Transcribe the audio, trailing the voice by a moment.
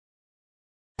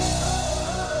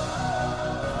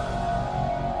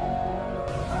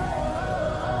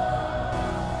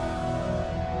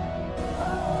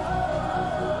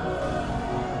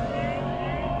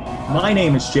My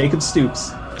name is Jacob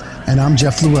Stoops. And I'm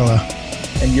Jeff Luella.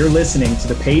 And you're listening to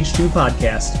the Page 2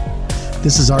 podcast.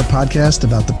 This is our podcast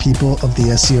about the people of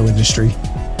the SEO industry.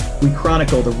 We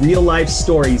chronicle the real-life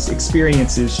stories,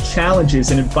 experiences,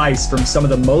 challenges, and advice from some of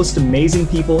the most amazing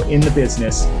people in the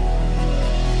business.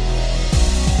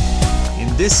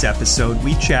 In this episode,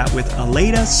 we chat with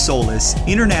Aleyda Solis,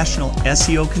 international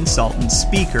SEO consultant,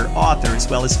 speaker, author, as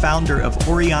well as founder of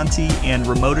Orianti and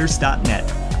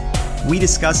Remoters.net. We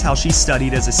discuss how she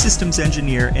studied as a systems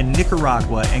engineer in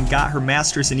Nicaragua and got her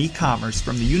master's in e-commerce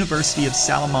from the University of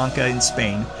Salamanca in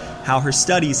Spain, how her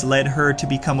studies led her to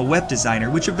become a web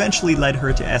designer, which eventually led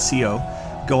her to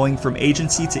SEO, going from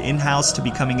agency to in-house to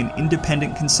becoming an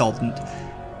independent consultant,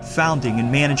 founding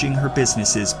and managing her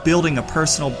businesses, building a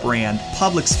personal brand,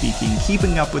 public speaking,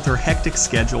 keeping up with her hectic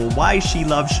schedule, why she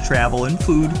loves travel and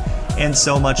food, and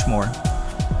so much more.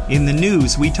 In the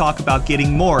news, we talk about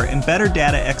getting more and better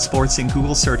data exports in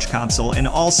Google Search Console, and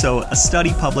also a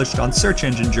study published on Search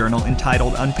Engine Journal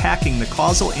entitled Unpacking the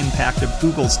Causal Impact of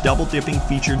Google's Double-Dipping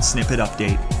Featured Snippet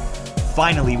Update.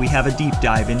 Finally, we have a deep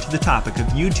dive into the topic of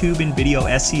YouTube and video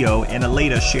SEO, and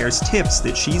Aleyda shares tips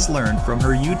that she's learned from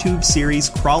her YouTube series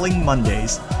Crawling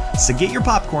Mondays. So get your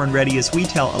popcorn ready as we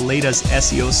tell Aleyda's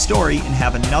SEO story and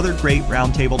have another great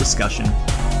roundtable discussion.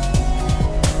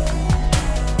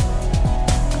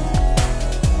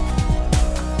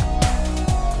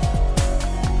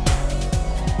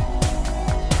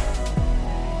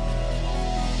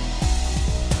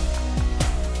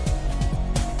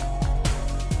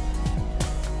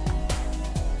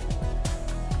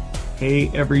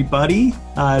 Hey everybody,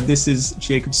 this is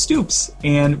Jacob Stoops,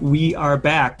 and we are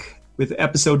back with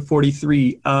episode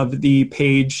 43 of the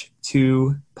Page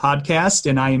 2 podcast,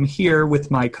 and I am here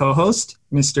with my co-host,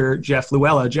 Mr. Jeff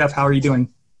Luella. Jeff, how are you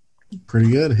doing?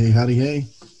 Pretty good. Hey, howdy, hey.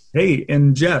 Hey,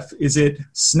 and Jeff, is it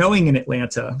snowing in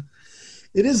Atlanta?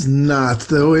 It is not,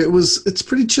 though. It's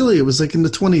pretty chilly. It was like in the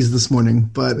 20s this morning,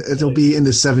 but it'll be in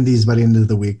the 70s by the end of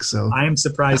the week. So I am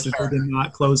surprised that they did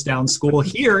not close down school.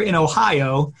 Here in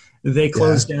Ohio, they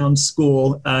closed down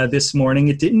school this morning.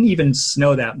 It didn't even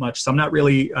snow that much, so I'm not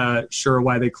really sure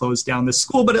why they closed down the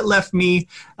school, but it left me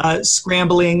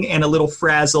scrambling and a little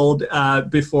frazzled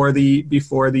before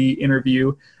the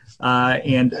interview,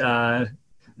 and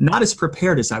not as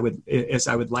prepared as I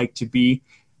would like to be.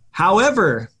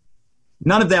 However,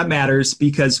 none of that matters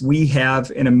because we have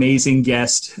an amazing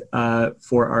guest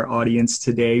for our audience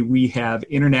today. We have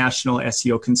international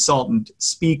SEO consultant,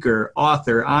 speaker,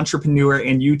 author, entrepreneur,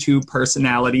 and YouTube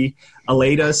personality,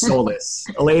 Aleyda Solis.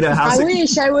 Aleyda, how's it?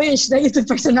 I wish. The YouTube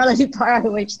personality part, I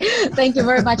wish. Thank you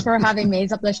very much for having me.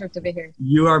 It's a pleasure to be here.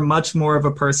 You are much more of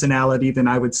a personality than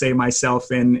I would say myself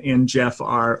and Jeff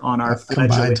are on our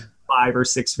fledgling 5 or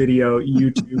 6 video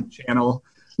YouTube channel.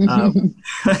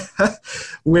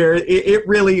 Where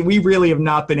we really have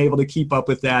not been able to keep up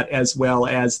with that as well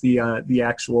as the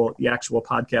actual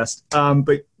podcast.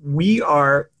 But we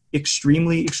are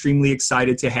extremely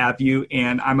excited to have you,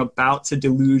 and I'm about to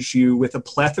deluge you with a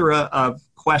plethora of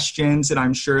questions, and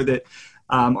I'm sure that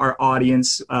our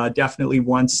audience definitely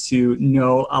wants to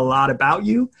know a lot about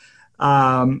you.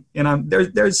 And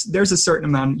there's a certain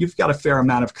amount, you've got a fair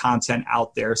amount of content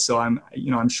out there. So I'm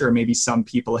sure maybe some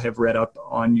people have read up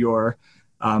on your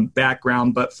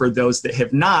background, but for those that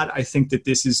have not, I think that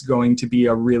this is going to be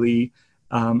a really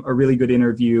good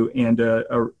interview and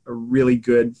a really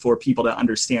good for people to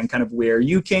understand kind of where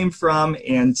you came from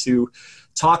and to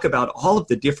talk about all of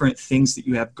the different things that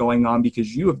you have going on,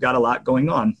 because you have got a lot going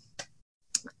on.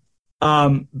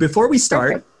 Before we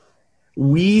start,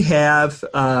 we have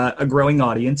a growing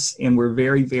audience, and we're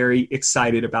very, very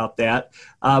excited about that.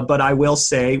 But I will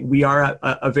say we are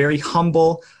a very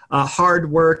humble,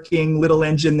 hardworking little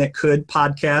engine that could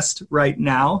podcast right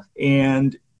now.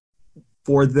 And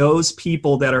for those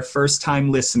people that are first-time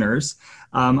listeners,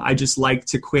 I just like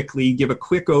to quickly give a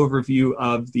quick overview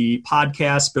of the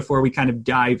podcast before we kind of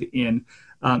dive in.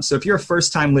 So if you're a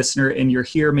first-time listener and you're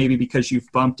here maybe because you've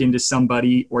bumped into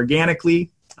somebody organically,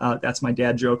 that's my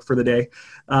dad joke for the day.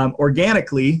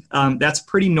 Organically, that's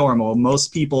pretty normal.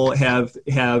 Most people have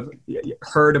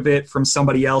heard of it from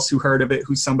somebody else who heard of it,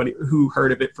 who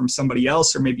heard of it from somebody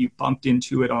else, or maybe you bumped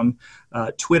into it on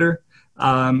Twitter.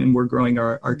 And we're growing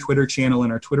our Twitter channel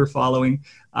and our Twitter following.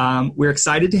 We're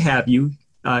excited to have you.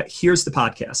 Here's the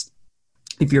podcast.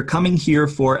 if you're coming here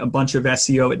for a bunch of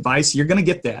SEO advice, you're going to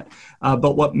get that.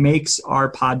 But what makes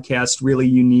our podcast really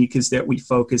unique is that we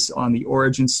focus on the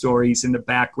origin stories and the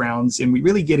backgrounds, and we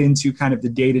really get into kind of the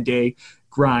day-to-day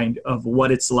grind of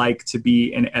what it's like to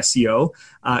be an SEO,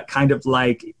 kind of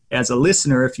like as a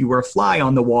listener, if you were a fly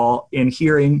on the wall and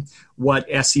hearing what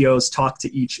SEOs talk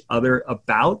to each other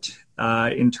about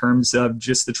in terms of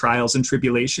just the trials and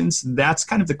tribulations. That's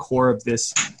kind of the core of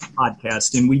this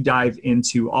podcast. And we dive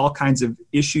into all kinds of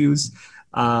issues,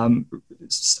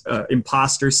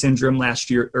 imposter syndrome.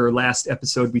 Last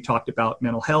episode, we talked about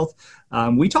mental health.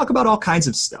 We talk about all kinds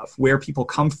of stuff, where people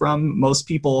come from. Most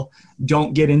people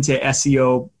don't get into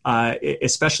SEO,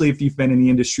 especially if you've been in the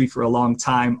industry for a long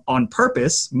time, on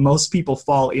purpose. Most people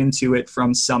fall into it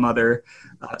from some other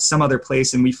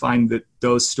place, and we find that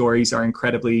those stories are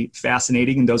incredibly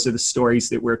fascinating, and those are the stories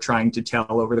that we're trying to tell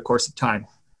over the course of time.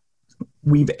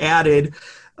 We've added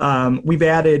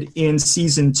in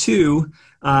season 2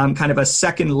 kind of a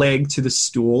second leg to the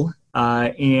stool,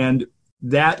 and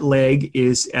that leg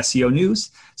is SEO news.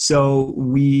 So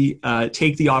we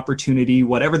take the opportunity,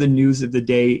 whatever the news of the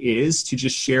day is, to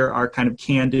just share our kind of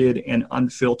candid and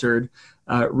unfiltered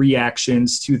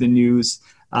reactions to the news.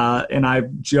 And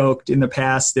I've joked in the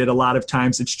past that a lot of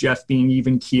times it's Jeff being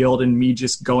even keeled and me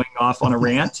just going off on a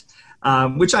rant,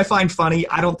 which I find funny.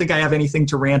 I don't think I have anything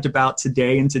to rant about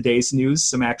today in today's news.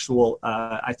 Some actual,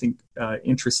 I think,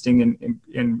 interesting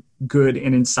and good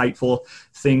and insightful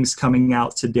things coming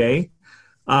out today.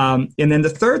 And then the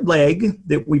third leg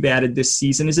that we've added this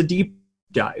season is a deep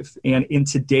dive. And in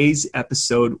today's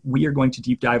episode, we are going to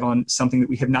deep dive on something that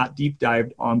we have not deep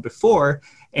dived on before.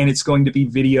 And it's going to be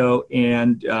video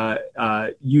and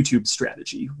YouTube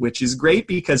strategy, which is great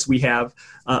because we have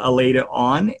Aleyda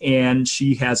on, and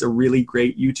she has a really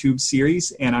great YouTube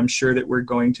series. And I'm sure that we're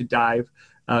going to dive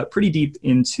pretty deep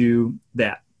into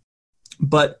that.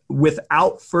 But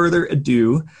without further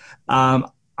ado,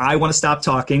 I want to stop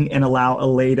talking and allow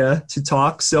Aleyda to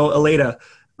talk. So Aleyda,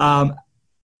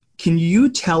 can you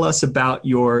tell us about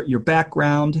your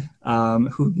background?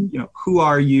 Who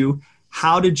are you?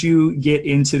 How did you get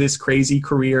into this crazy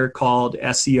career called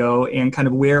SEO, and kind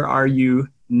of where are you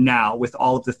now with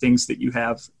all of the things that you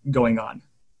have going on?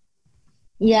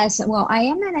 Yes, well, I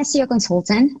am an SEO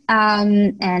consultant,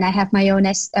 and I have my own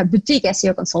boutique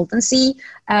SEO consultancy.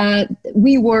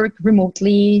 We work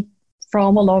remotely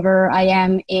from all over. I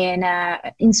am in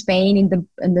Spain, in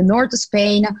the north of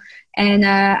Spain, and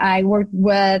I work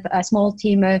with a small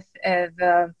team of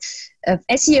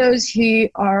SEOs who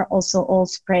are also all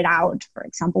spread out. For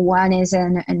example, one is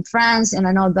in France and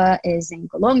another is in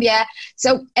Colombia.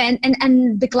 So, and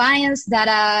the clients that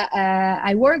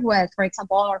I work with, for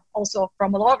example, are also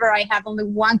from all over. I have only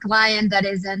one client that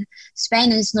is in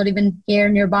Spain, and it's not even here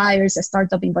nearby. There's a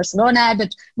startup in Barcelona,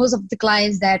 but most of the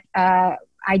clients that I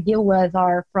deal with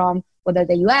are from whether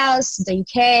the US, the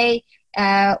UK,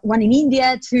 one in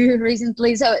India too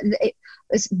recently. So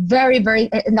it's very, very,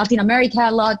 Latin America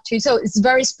a lot too. So it's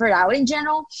very spread out in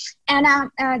general. And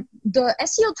the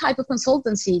SEO type of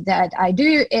consultancy that I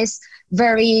do is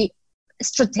very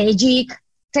strategic,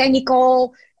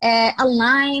 technical,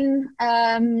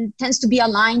 tends to be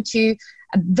aligned to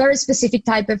a very specific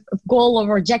type of goal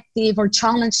or objective or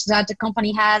challenge that the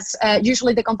company has.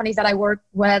 Usually the companies that I work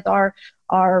with are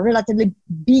relatively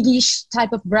biggish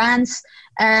type of brands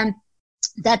that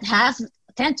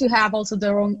tend to have also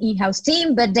their own in-house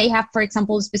team, but they have, for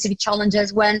example, specific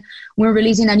challenges when we're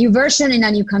releasing a new version in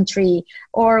a new country,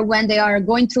 or when they are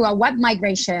going through a web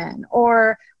migration,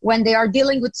 or when they are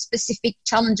dealing with specific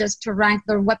challenges to rank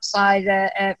their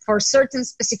website for certain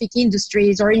specific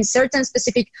industries or in certain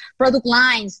specific product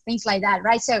lines, things like that,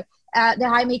 right? So they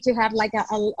hire me to have like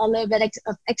a little bit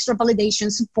of extra validation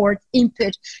support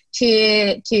input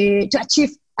to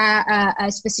achieve a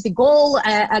specific goal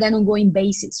at an ongoing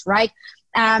basis, right?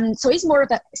 So it's more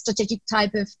of a strategic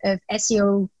type of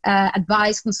SEO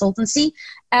advice consultancy.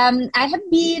 I have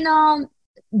been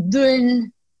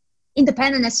doing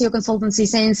independent SEO consultancy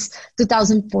since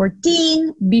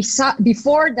 2014.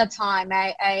 Before that time,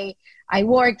 I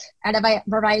worked at a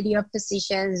variety of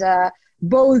positions,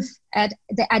 both at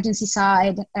the agency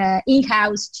side,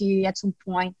 in-house to at some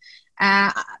point.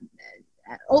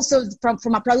 Also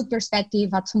from a product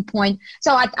perspective at some point.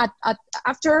 So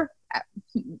after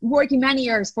working many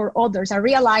years for others, I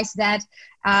realized that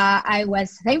I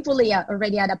was thankfully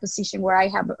already at a position where I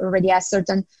have already a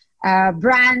certain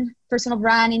personal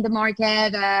brand in the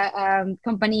market.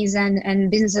 Companies and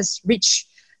businesses reach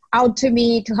out to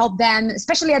me to help them,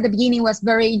 especially at the beginning was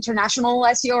very international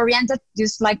SEO oriented,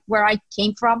 just like where I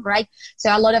came from, right?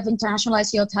 So a lot of international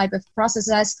SEO type of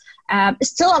processes,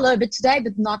 still a little bit today,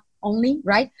 but not only,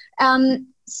 right?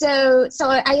 So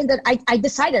I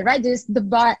decided, right, this is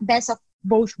the best of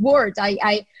both worlds.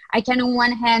 I can on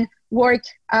one hand work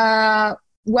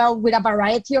well with a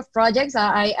variety of projects.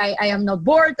 I am not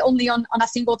bored only on a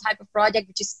single type of project,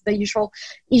 which is the usual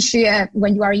issue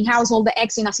when you are in-house, all the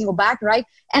eggs in a single bag, right?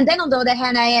 And then on the other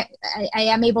hand, I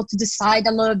am able to decide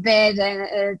a little bit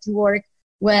to work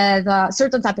with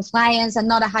certain type of clients and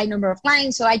not a high number of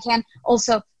clients. So I can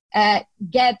also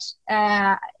get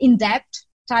in-depth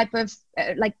type of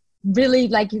really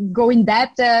go in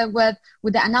depth with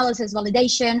the analysis,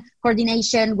 validation,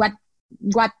 coordination,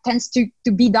 what tends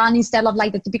to be done instead of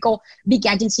like the typical big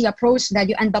agency approach that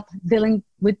you end up dealing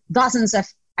with dozens of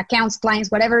accounts,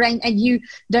 clients, whatever, and you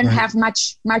don't have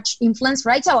much influence,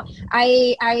 right? So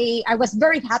I was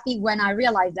very happy when I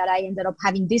realized that I ended up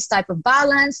having this type of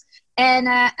balance, and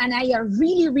I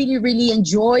really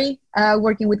enjoy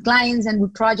working with clients and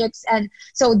with projects. And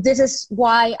so this is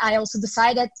why I also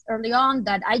decided early on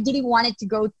that I didn't want it to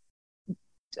go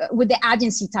with the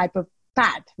agency type of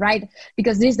path, right?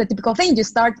 Because this is the typical thing. You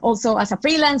start also as a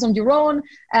freelance on your own,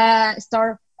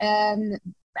 start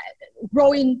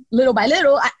growing little by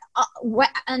little,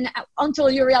 and until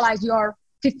you realize you are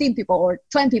 15 people or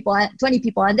 20 people,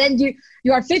 and then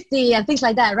you are 50 and things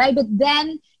like that, right? But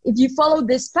then if you follow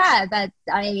this path, that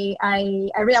I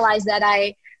realized that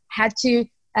I had to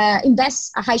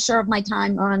invest a high share of my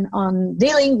time on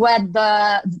dealing with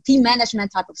the team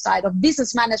management type of side, of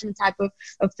business management type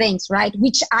of things, right?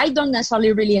 Which I don't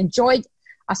necessarily really enjoy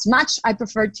as much. I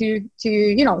prefer to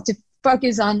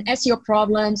focus on SEO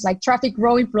problems, like traffic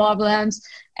growing problems,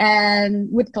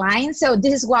 and with clients. So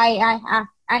this is why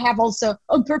I have also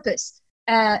on purpose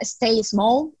stay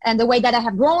small. And the way that I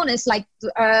have grown is like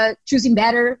choosing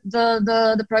better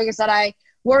the projects that I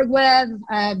work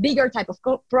with, bigger type of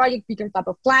project, bigger type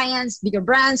of clients, bigger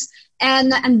brands.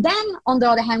 And then on the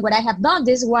other hand, what I have done,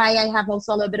 this is why I have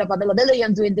also a little bit of availability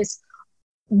on doing this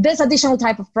additional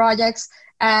type of projects.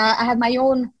 I have my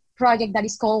own project that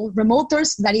is called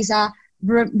Remoters. That is a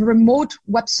remote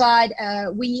website.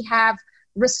 We have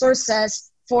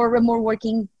resources for remote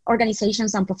working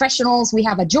organizations and professionals. We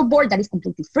have a job board that is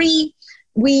completely free.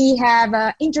 We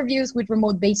have interviews with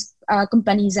remote-based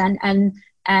companies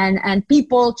and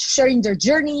people sharing their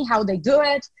journey, how they do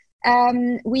it.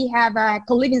 We have a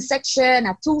co-living section,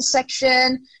 a tool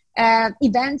section,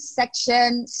 events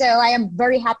section. So I am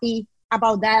very happy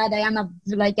about that.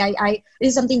 It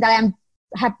is something that I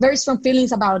have very strong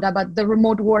feelings about the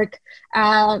remote work,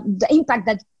 the impact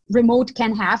that remote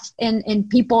can have in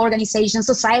people, organizations,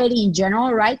 society in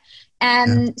general, right?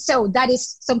 And so that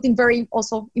is something very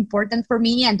also important for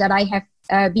me, and that I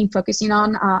have been focusing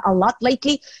on a lot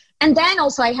lately. And then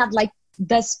also I have like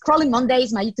the Scrolling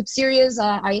Mondays, my YouTube series.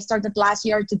 I started last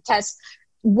year to test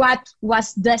what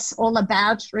was this all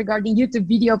about regarding YouTube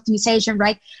video optimization,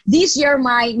 right? This year,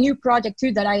 my new project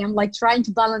too, that I am like trying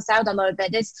to balance out a little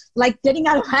bit, it's like getting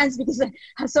out of hands because I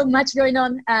have so much going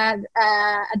on at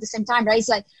the same time, right? It's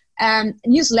like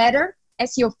newsletter,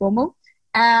 SEO FOMO.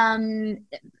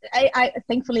 I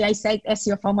thankfully I said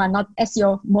SEO FOMO and not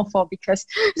SEO MOFO, because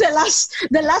the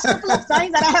last couple of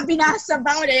times that I have been asked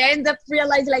about it, I end up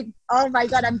realizing like, oh my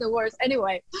God, I'm the worst.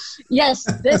 Anyway, yes,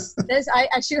 this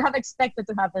I should have expected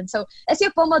to happen. So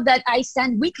SEO FOMO that I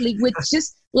send weekly with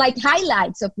just like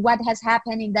highlights of what has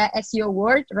happened in the SEO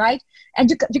world, right? And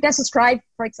you can subscribe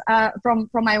from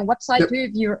my website too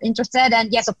if you're interested.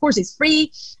 And yes, of course, it's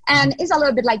free, and it's a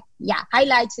little bit like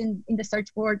highlights in the search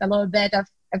word, a little bit of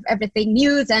everything,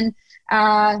 news and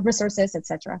resources,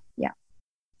 etc. Yeah.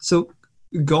 So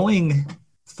going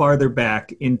farther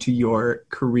back into your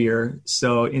career,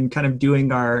 so in kind of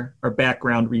doing our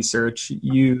background research,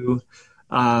 you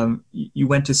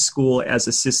went to school as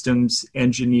a systems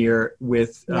engineer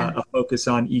with a focus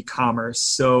on e-commerce.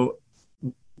 So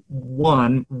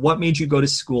one, what made you go to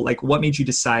school? Like, what made you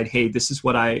decide, hey, this is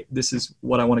what I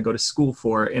want to go to school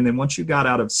for? And then once you got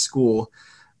out of school,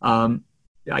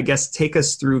 I guess take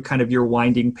us through kind of your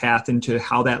winding path into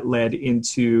how that led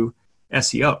into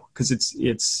SEO, because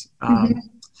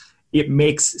it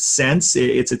makes sense.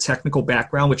 It's a technical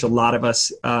background, which a lot of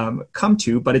us come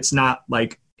to, but it's not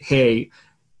like, hey,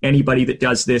 anybody that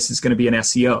does this is going to be an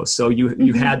SEO. So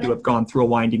you had to have gone through a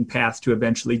winding path to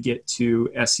eventually get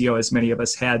to SEO, as many of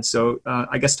us had. So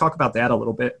I guess talk about that a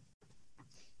little bit.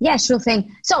 Yeah, sure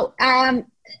thing. So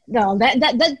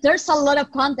there's a lot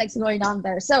of context going on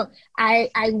there. So I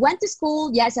went to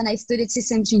school, yes, and I studied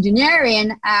systems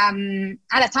engineering. At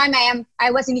the time I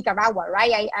was in Nicaragua,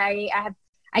 right?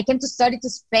 I came to study to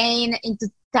Spain in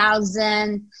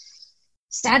 2000.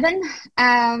 7.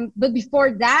 But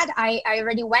before that, I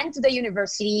already went to the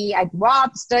university. I grew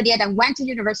up, studied, and went to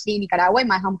university in Nicaragua, in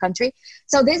my home country.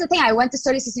 So there's the thing. I went to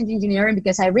study systems engineering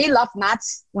because I really loved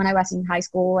maths when I was in high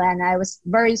school, and I was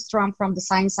very strong from the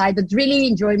science side, but really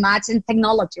enjoyed maths and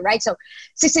technology, right? So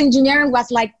system engineering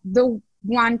was like the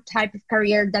one type of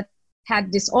career that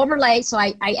had this overlay. So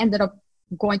I ended up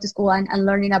going to school and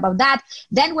learning about that.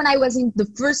 Then when I was in the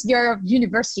first year of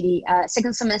university,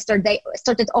 second semester, they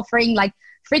started offering like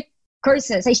free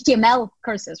courses, HTML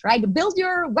courses, right? To build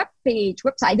your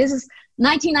website. This is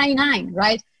 1999,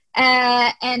 right?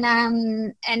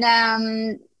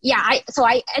 So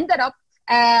I ended up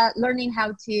learning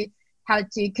how to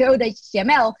code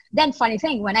HTML. Then funny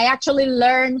thing, when I actually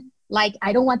learned, like,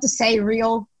 I don't want to say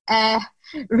real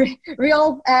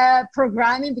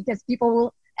programming, because people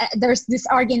will, there's this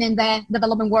argument in the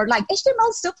development world, like HTML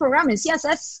is still programming,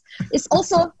 CSS is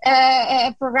also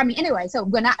programming anyway. So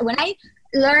when I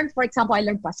learned, for example, I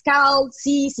learned Pascal,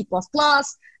 C++,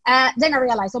 then I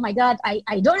realized, oh my God,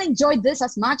 I don't enjoy this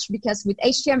as much, because with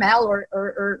HTML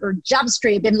or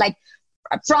JavaScript and like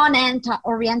front-end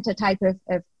oriented type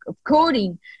of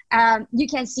coding, you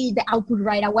can see the output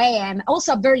right away. I'm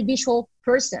also a very visual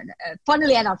person.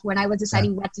 Funnily enough, when I was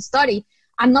deciding what to study,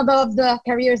 another of the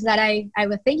careers that I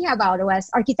was thinking about was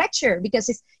architecture, because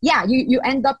it's, you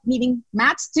end up needing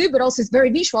maths too, but also it's very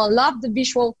visual. I love the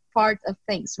visual part of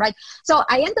things, right? So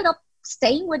I ended up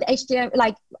staying with HTML,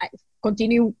 like I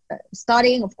continue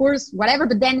studying, of course, whatever.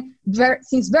 But then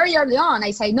since very early on, I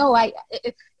say, no,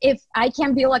 if I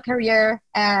can build a career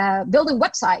building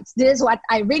websites, this is what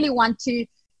I really want to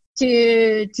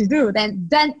do. Then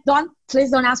please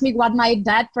don't ask me what my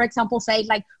dad, for example, said,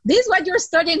 like, this is what you're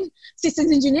studying systems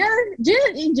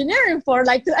engineering for,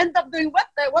 like, to end up doing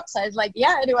websites. Like,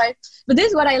 yeah, anyway, but this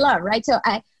is what I love, right? So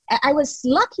I was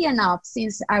lucky enough,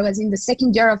 since I was in the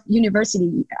second year of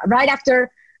university, right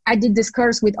after I did this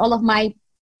course with all of my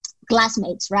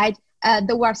classmates, right?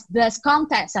 There was this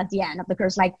contest at the end of the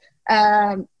course, like,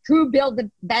 who built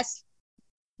the best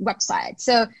website.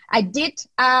 So I did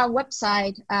a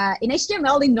website in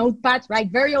HTML in Notepad, right?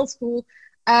 Very old school.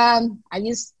 I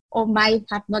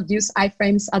have not used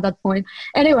iframes at that point.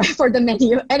 Anyway, for the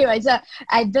menu. Anyway, so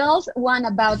I built one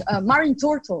about marine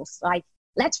turtles. Like,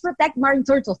 let's protect marine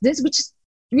turtles. This,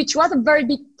 which was a very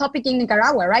big topic in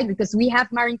Nicaragua, right? Because we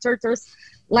have marine turtles,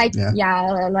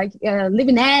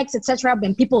 living eggs, etc.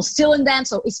 And people stealing them,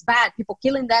 so it's bad. People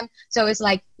killing them, so it's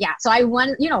like, So I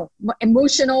want,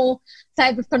 emotional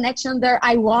type of connection there.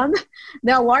 I won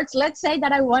the awards. Let's say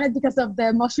that I won it because of the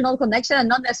emotional connection, and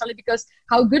not necessarily because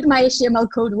how good my HTML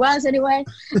code was. Anyway,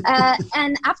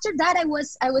 and after that, I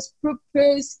was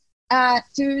proposed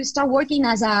to start working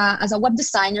as a web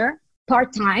designer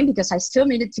part-time, because I still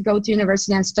needed to go to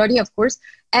university and study, of course.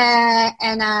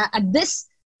 At this,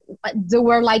 there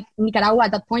were, like, in Nicaragua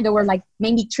at that point, there were like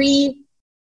maybe 3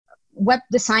 web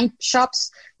design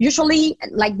shops. Usually,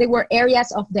 like, they were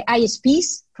areas of the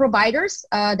ISPs providers,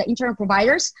 the internet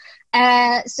providers.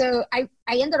 So I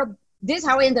ended up, this is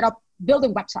how I ended up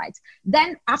building websites.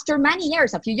 Then after many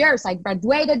years, a few years, I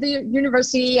graduated the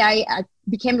university. I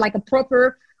became like a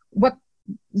proper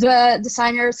the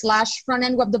designer /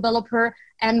 front-end web developer,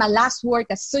 and my last work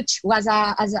as such was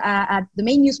the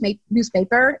main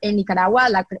newspaper in Nicaragua,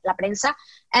 La Prensa.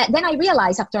 Then I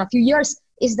realized after a few years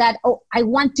is that, I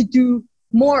want to do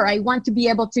more. I want to be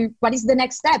able to, what is the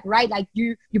next step, right? Like,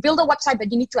 you build a website,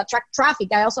 but you need to attract traffic.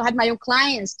 I also had my own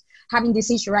clients having this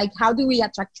issue, right? How do we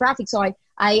attract traffic? So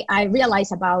I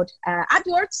realized about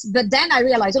AdWords, but then I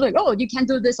realized, you can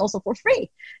do this also for free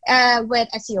with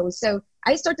SEO. So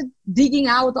I started digging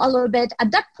out a little bit. At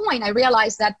that point, I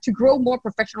realized that to grow more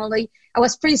professionally, I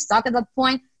was pretty stuck at that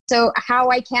point. So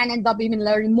how I can end up even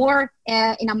learning more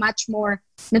in a much more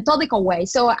methodical way.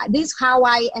 So this is how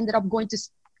I ended up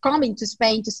coming to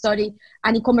Spain to study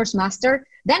an e-commerce master.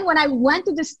 Then when I went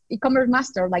to this e-commerce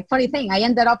master, like, funny thing, I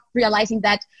ended up realizing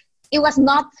that it was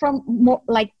not from more,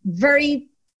 like, very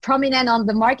prominent on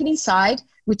the marketing side,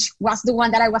 which was the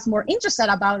one that I was more interested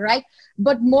about, right?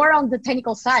 But more on the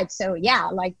technical side. So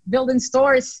like building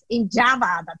stores in Java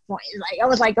at that point. Like, I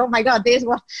was like, oh my God, this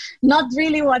was not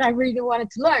really what I really wanted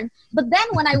to learn. But then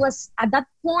when I was at that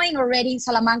point already in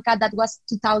Salamanca, that was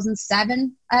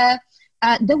 2007, I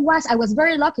was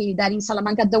very lucky that in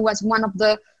Salamanca, there was one of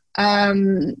the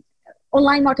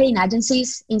online marketing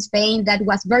agencies in Spain that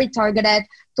was very targeted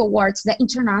towards the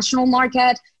international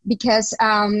market, because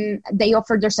they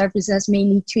offered their services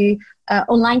mainly to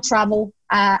online travel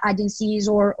agencies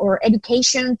or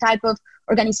education type of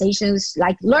organizations,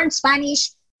 like Learn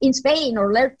Spanish in Spain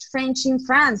or Learn French in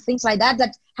France, things like that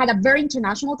had a very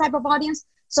international type of audience.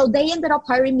 So they ended up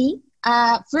hiring me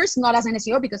First, not as an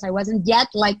SEO because I wasn't yet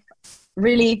like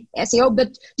really SEO,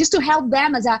 but just to help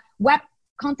them as a web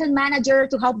content manager,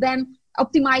 to help them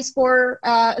optimize for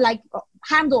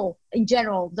handle in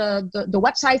general the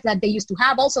websites that they used to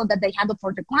have, also that they handle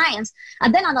for the clients.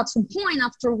 And then at some point,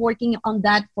 after working on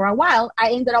that for a while,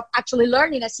 I ended up actually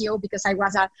learning SEO because I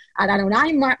was at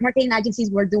marketing agencies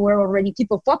where there were already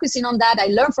people focusing on that. I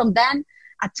learned from them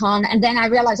a ton. And then I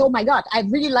realized, oh my God, I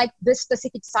really like this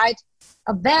specific side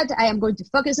of that. I am going to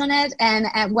focus on it. And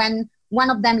when one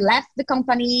of them left the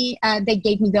company, they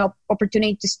gave me the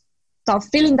opportunity to start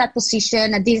filling that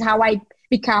position. And this is how I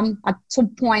become at some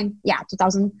point,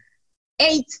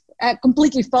 2008,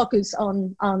 completely focused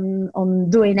on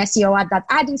doing SEO at that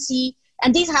agency.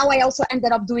 And this is how I also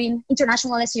ended up doing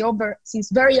international SEO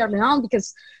since very early on,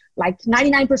 because like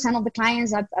 99% of the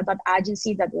clients at that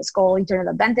agency that was called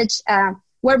Internet Advantage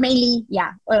were mainly,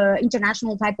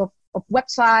 international type of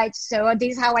websites. So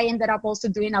this is how I ended up also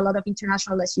doing a lot of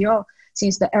international SEO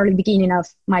since the early beginning of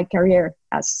my career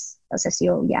as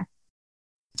SEO. Yeah.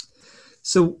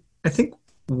 So I think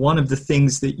one of the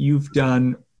things that you've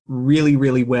done really,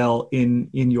 really well in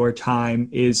your time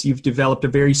is you've developed a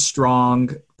very strong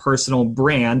personal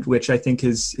brand, which I think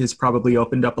has probably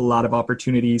opened up a lot of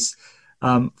opportunities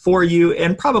for you,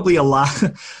 and probably a lot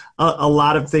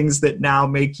of things that now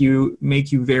make you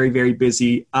very, very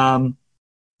busy. How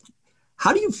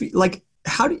do you feel like?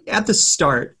 At the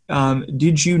start,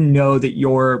 did you know that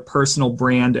your personal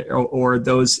brand or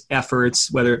those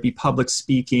efforts, whether it be public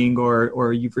speaking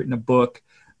or you've written a book,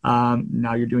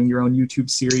 now you're doing your own YouTube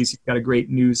series, you've got a great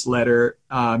newsletter,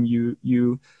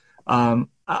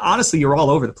 honestly, you're all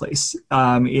over the place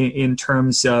in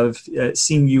terms of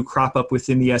seeing you crop up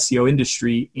within the SEO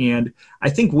industry. And I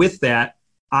think with that,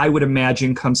 I would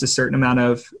imagine comes a certain amount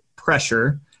of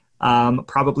pressure,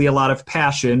 probably a lot of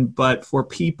passion, but for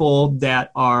people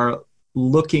that are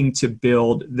looking to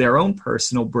build their own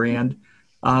personal brand,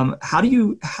 how did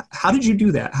you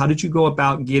do that? How did you go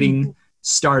about getting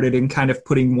started and kind of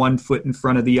putting one foot in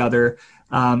front of the other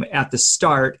at the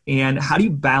start? And how do you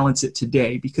balance it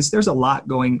today? Because there's a lot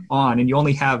going on and you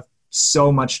only have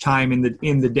so much time in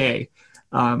the day.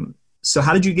 So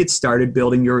how did you get started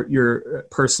building your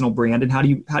personal brand, and how do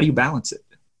you balance it?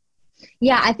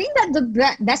 Yeah, I think that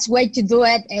the best way to do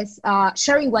it is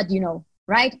sharing what you know,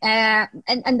 right?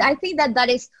 And I think that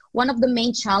is one of the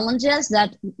main challenges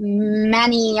that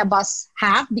many of us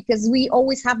have, because we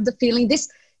always have the feeling, this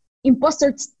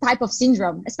imposter type of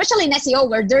syndrome, especially in SEO,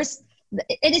 where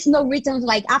it is no written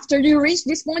like after you reach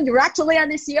this point, you're actually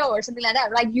an SEO or something like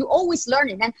that. Like you always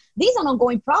learning. And this is an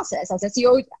ongoing process. As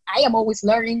SEO, I am always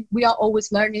learning. We are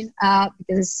always learning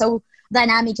because it's so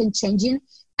dynamic and changing.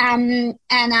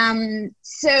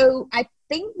 So I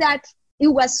think that it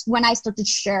was when I started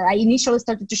to share. I initially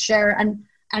started to share and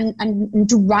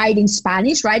to write in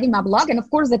Spanish, write in my blog. And of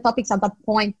course, the topics at that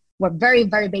point were very,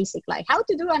 very basic, like how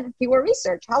to do keyword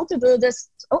research, how to do this,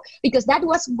 because that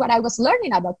was what I was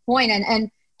learning at that point,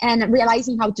 and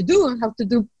realizing how to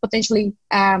do potentially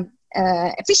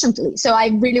efficiently. So I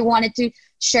really wanted to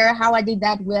share how I did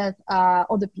that with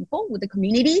other people, with the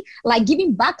community, like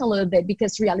giving back a little bit,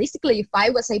 because realistically, if I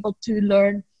was able to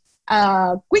learn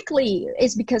quickly,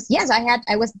 it's because yes,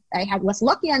 I was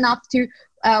lucky enough to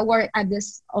work at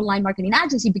this online marketing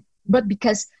agency, but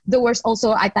because there was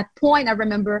also at that point, I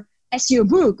remember SEO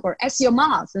book or SEO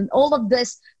Math and all of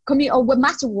this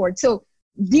webmaster word. So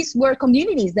these were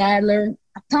communities that I learned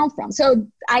a ton from. So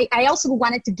I also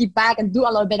wanted to give back and do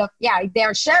a little bit of, if they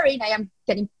are sharing, I am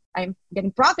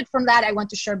getting profit from that. I want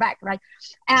to share back, right?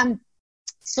 And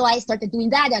so I started doing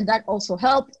that, and that also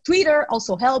helped. Twitter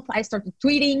also helped. I started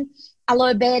tweeting a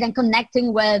little bit and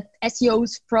connecting with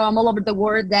SEOs from all over the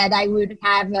world that I would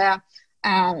have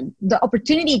the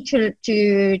opportunity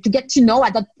to get to know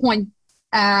at that point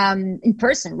in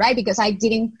person, right? Because I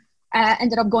didn't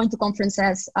ended up going to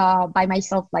conferences by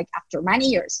myself, like after many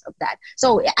years of that.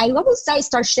 So I would say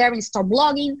start sharing, start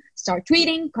blogging, start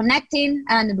tweeting, connecting,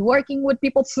 and working with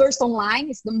people first online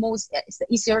is the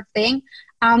easier thing.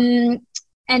 And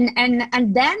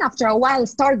then after a while,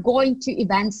 start going to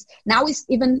events. Now it's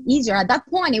even easier. At that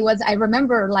point, I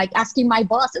remember like asking my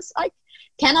bosses, like,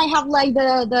 can I have like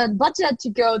the budget to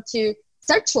go to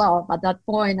Search Love at that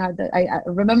point? I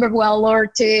remember well, or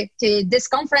to this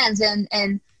conference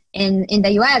in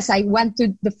the US. I went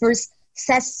to the first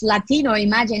CES Latino,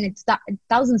 imagine, it's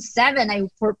 2007.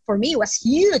 For me, it was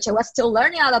huge. I was still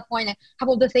learning at that point. Half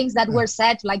of the things that were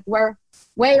said like were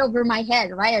way over my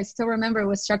head, right? I still remember it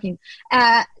was shocking.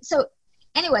 So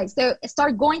anyway, so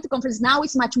start going to conferences. Now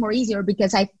it's much more easier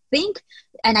because I think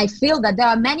and I feel that there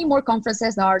are many more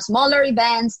conferences. There are smaller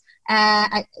events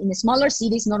in smaller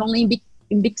cities, not only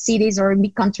in big cities or in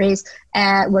big countries,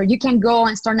 where you can go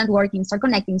and start networking, start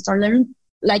connecting, start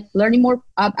learning more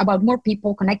about more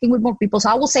people, connecting with more people. So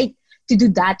I will say to do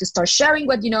that, to start sharing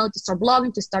what you know, to start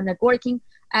blogging, to start networking,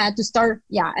 to start,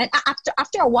 and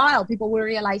after a while, people will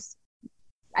realize,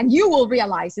 and you will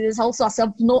realize, it is also a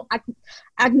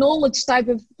self-acknowledge type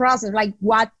of process, like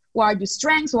what are your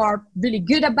strengths, what are really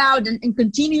good about, and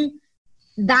continue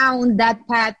down that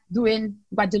path doing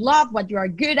what you love, what you are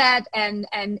good at, and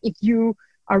if you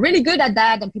are really good at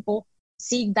that and people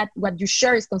see that what you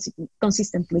share is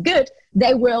consistently good,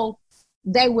 they will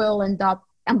end up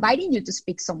inviting you to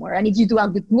speak somewhere. And if you do a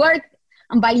good work,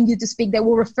 inviting you to speak, they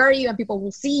will refer you and people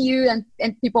will see you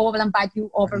and people will invite you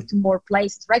over to more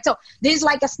places, right? So this is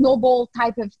like a snowball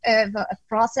type of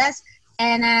process.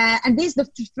 And this is the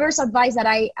first advice that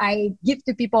I give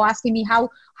to people asking me, how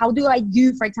do I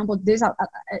do, for example, this,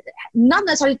 not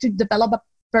necessarily to develop a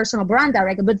personal brand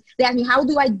directly, but they ask me, how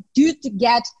do I do to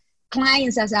get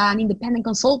clients as an independent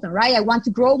consultant, right? I want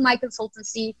to grow my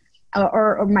consultancy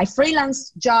or my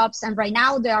freelance jobs. And right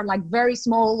now they are like very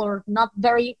small or not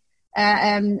very,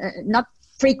 not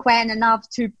frequent enough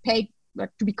to pay,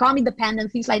 to become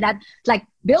independent, things like that. Like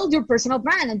build your personal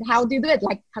brand. And how do you do it?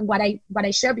 Like what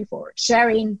I shared before,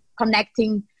 sharing,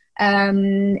 connecting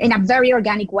in a very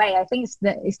organic way. I think it's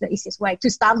the easiest way to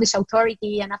establish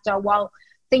authority. And after a while,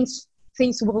 things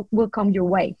will come your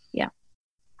way. Yeah.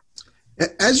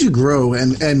 As you grow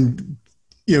and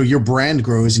you know your brand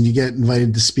grows and you get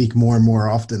invited to speak more and more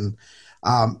often,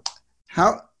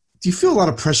 how do you feel a lot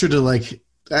of pressure to, like,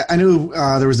 I know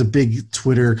there was a big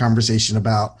Twitter conversation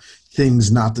about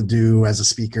things not to do as a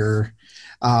speaker.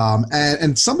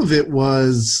 And some of it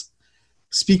was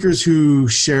speakers who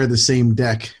share the same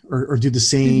deck or do the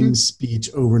same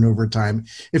speech over and over time.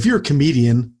 If you're a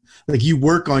comedian, like you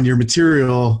work on your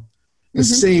material, the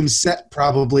same set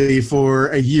probably for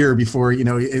a year before, you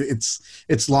know,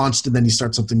 it's launched and then you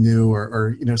start something new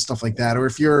or you know, stuff like that. Or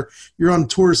if you're on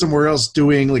tour somewhere else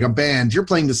doing like a band, you're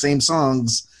playing the same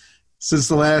songs since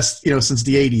the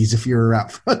 80s, if you're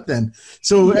out front then.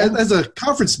 So as a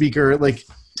conference speaker, like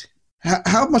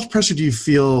how much pressure do you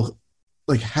feel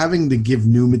like having to give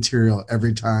new material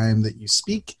every time that you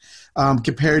speak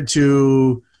compared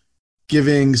to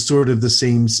giving sort of the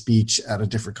same speech at a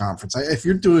different conference? If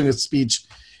you're doing a speech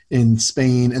in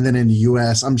Spain and then in the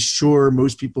US, I'm sure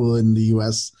most people in the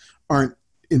US aren't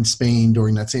in Spain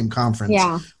during that same conference.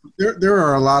 Yeah. There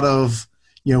are a lot of,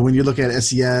 you know, when you look at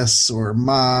SES or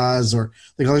Moz or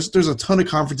like, there's a ton of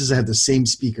conferences that have the same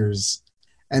speakers,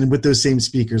 and with those same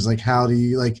speakers, like how do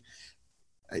you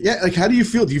how do you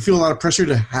feel? Do you feel a lot of pressure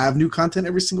to have new content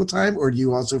every single time, or do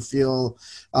you also feel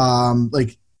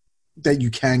like that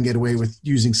you can get away with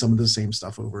using some of the same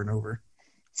stuff over and over?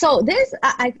 So this,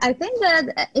 I think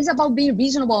that it's about being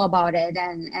reasonable about it,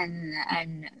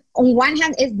 and on one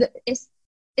hand is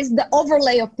the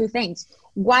overlay of two things.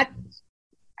 What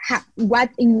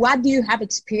do you have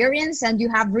experience, and you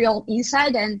have real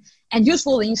insight and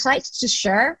useful insights to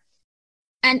share,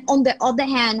 and on the other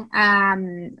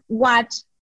hand, what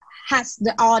has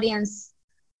the audience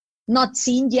not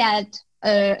seen yet,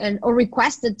 or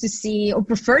requested to see or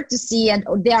preferred to see, and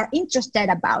or they are interested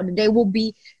about it, they will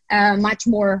be much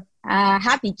more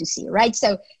happy to see, right?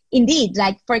 So indeed,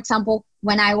 like for example,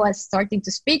 when I was starting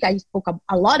to speak, I spoke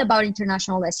a lot about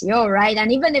international SEO, right?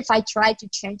 And even if I try to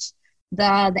change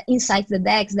the insights, the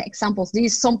decks, the examples,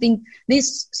 this is something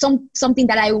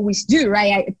that I always do,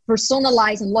 right? I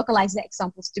personalize and localize the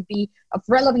examples to be of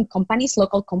relevant companies,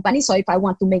 local companies. So if I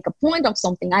want to make a point of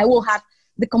something, I will have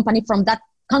the company from that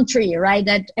country, right,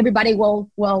 that everybody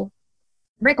will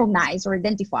recognize or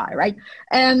identify, right?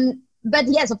 But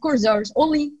yes, of course, there's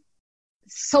only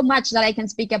so much that I can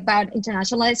speak about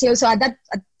international SEO. So at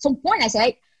some point I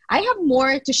say, I have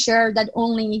more to share than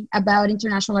only about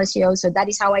international SEO. So that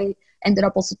is how I ended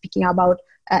up also speaking about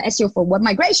SEO for web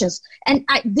migrations. And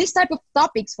this type of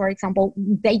topics, for example,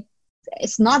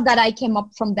 it's not that I came up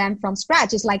from them from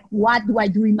scratch. It's like, what do I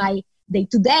do in my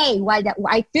day-to-day? Why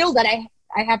I feel that I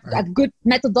have a good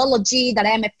methodology, that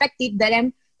I am effective, that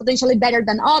I'm potentially better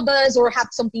than others, or have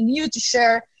something new to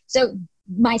share. So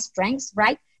my strengths,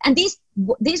 right? And this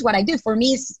is what I do. For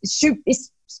me,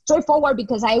 is straightforward,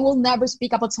 because I will never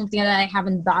speak about something that I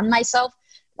haven't done myself.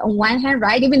 On one hand,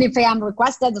 right? Even if I am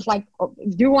requested, it's like,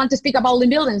 if you want to speak about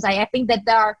link buildings, I think that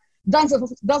there are dozens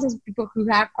of people who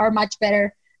are much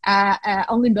better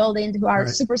on link building, who are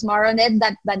super smart on it,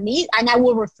 that need, and I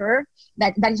will refer.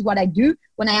 That is what I do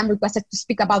when I am requested to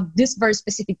speak about this very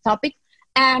specific topic.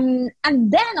 And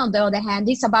then on the other hand,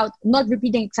 it's about not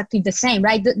repeating exactly the same,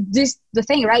 right? The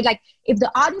thing, right? Like if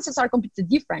the audiences are completely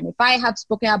different, if I have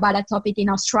spoken about a topic in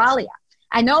Australia,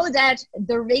 I know that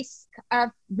the risk of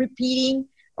repeating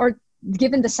or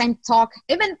giving the same talk,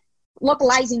 even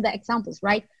localizing the examples,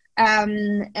 right?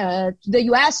 To the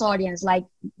US audience, like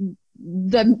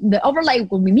the overlay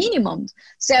will be minimum.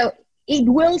 So it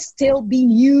will still be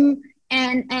new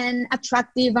and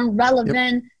attractive and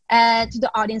relevant to the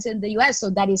audience in the US. So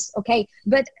that is okay.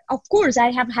 But of course,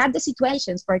 I have had the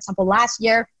situations, for example, last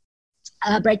year,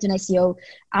 Brighton SEO,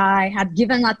 I had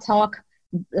given a talk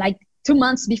like 2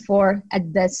 months before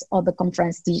at this other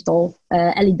conference, Digital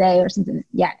Ellie Day or something.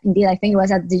 Yeah, indeed, I think it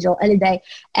was at Digital Ellie Day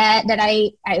that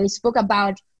I spoke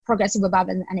about progressive web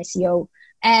and SEO.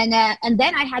 And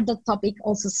then I had the topic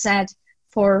also set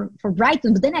for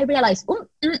Brighton, but then I realized,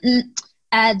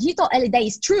 Digital Ellie Day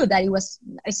is true that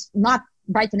it's not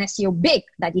Brighton SEO big,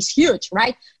 that is huge,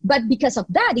 right? But because of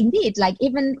that, indeed, like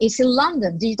even it's in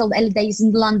London, Digital Ellie Day is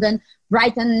in London,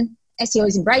 Brighton SEO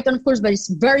is in Brighton, of course, but it's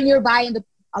very nearby, and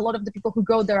a lot of the people who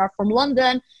go there are from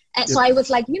London. And so I was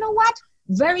like, you know what?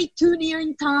 Very too near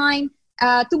in time,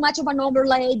 too much of an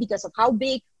overlay because of how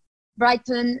big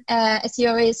Brighton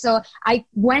SEO is. So I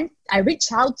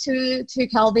reached out to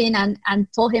Kelvin and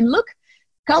told him, look,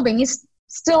 Kelvin, is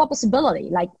still a possibility,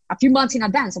 like a few months in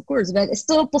advance, of course, but it's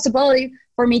still a possibility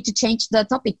for me to change the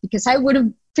topic because I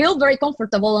wouldn't feel very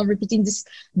comfortable on repeating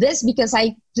this because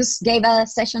I just gave a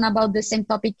session about the same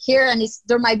topic here and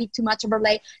there might be too much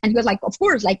overlay. And he was like, of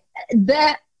course, like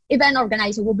the event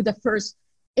organizer will be the first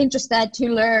interested to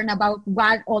learn about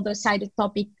what other sided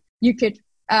topic you could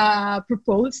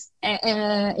propose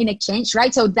in exchange,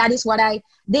 right? So that is what I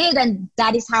did, and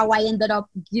that is how I ended up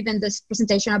giving this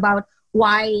presentation about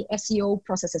why SEO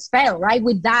processes fail, right?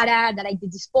 With data that I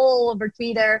did this poll over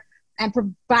Twitter and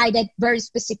provided very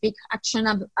specific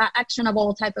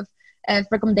actionable type of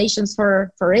recommendations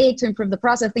for it to improve the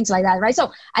process, things like that, right? So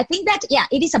I think that,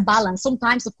 it is a balance.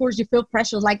 Sometimes, of course, you feel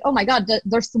pressure like, oh my God,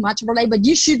 there's too much overlay, but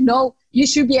you should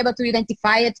be able to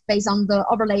identify it based on the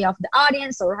overlay of the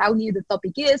audience or how new the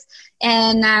topic is,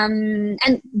 and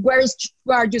where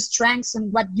are your strengths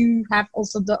and what you have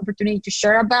also the opportunity to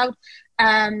share about,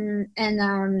 and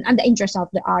the interest of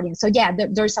the audience. So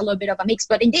there's a little bit of a mix,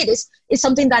 but indeed it's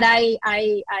something that I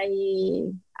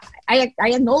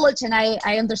acknowledge and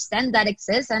I understand that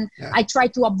exists, and I try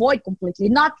to avoid completely,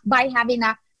 not by having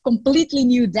a completely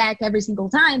new deck every single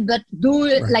time, but do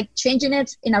it like changing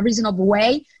it in a reasonable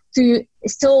way to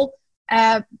still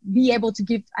be able to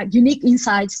give unique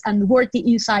insights and worthy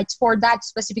insights for that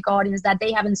specific audience that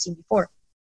they haven't seen before.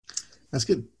 That's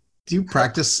good. Do you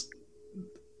practice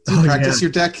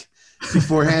your deck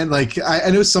beforehand? Like I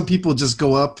know some people just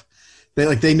go up,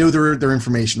 they know their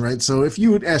information, right? So if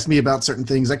you would ask me about certain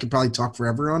things, I could probably talk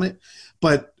forever on it.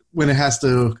 But when it has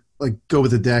to like go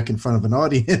with a deck in front of an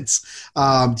audience,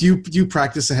 do you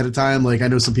practice ahead of time? Like I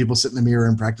know some people sit in the mirror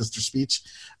and practice their speech,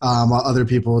 while other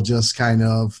people just kind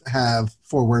of have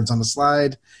 4 words on a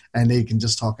slide and they can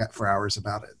just talk for hours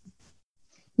about it.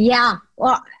 Yeah.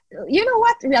 Well, you know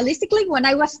what? Realistically, when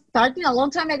I was starting a long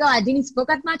time ago, I didn't speak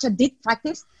that much. I did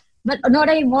practice, but not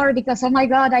anymore because, oh my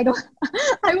God, I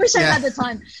wish I had the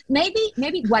time.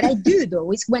 Maybe what I do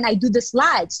though is when I do the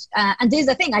slides, and this is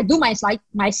the thing, I do my slide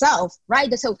myself,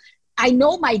 right? So I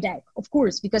know my deck, of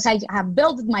course, because I have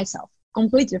built it myself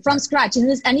completely from scratch.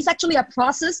 And it's actually a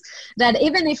process that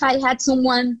even if I had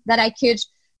someone that I could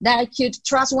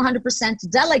trust 100% to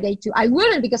delegate to, I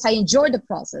wouldn't, because I enjoy the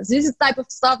process. This is the type of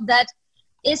stuff that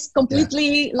is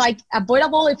completely like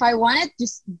avoidable. If I want it,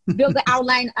 just build the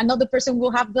outline. Another person will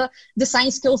have the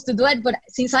design skills to do it. But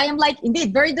since I am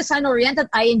indeed very design oriented,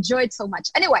 I enjoy it so much.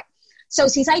 Anyway, so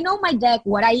since I know my deck,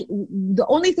 the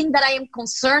only thing that I am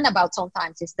concerned about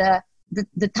sometimes is the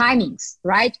timings,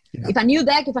 right? Yeah. If a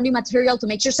new material, to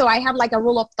make sure. So I have like a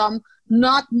rule of thumb,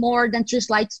 not more than 3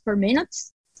 slides per minute.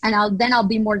 And I'll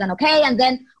be more than okay. And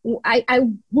then I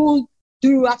will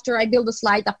do, after I build a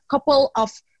slide, a couple of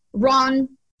run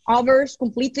overs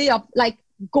completely of like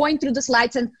going through the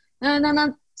slides and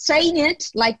saying it,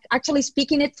 like actually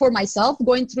speaking it for myself,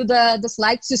 going through the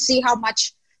slides to see how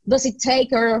much does it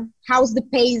take or how's the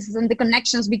pace and the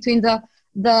connections between the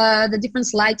different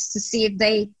slides to see if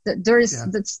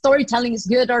the storytelling is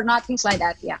good or not, things like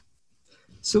that. Yeah.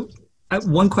 So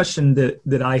one question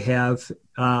that I have,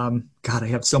 God, I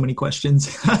have so many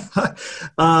questions.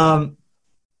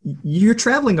 You're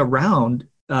traveling around,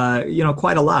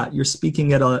 quite a lot. You're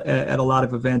speaking at a lot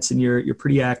of events, and you're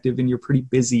pretty active and you're pretty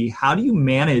busy. How do you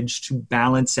manage to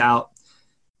balance out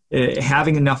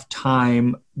having enough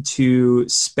time to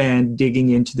spend digging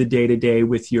into the day-to-day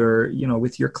with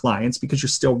your clients, because you're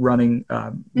still running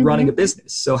a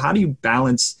business. So how do you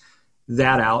balance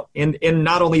that out? And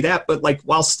not only that, but like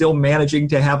while still managing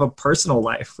to have a personal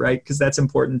life, right? Because that's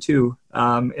important too.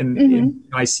 And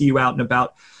I see you out and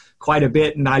about quite a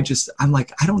bit, and I'm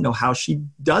like, I don't know how she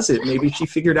does it. Maybe she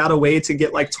figured out a way to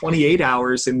get like 28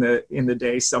 hours in the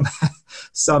day somehow.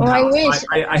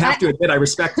 I have to admit, I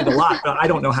respect it a lot, but I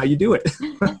don't know how you do it.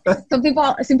 Some people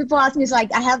ask me, it's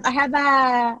like, I have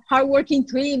a hardworking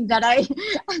twin that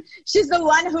she's the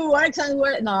one who works and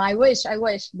works. No, I wish that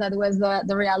was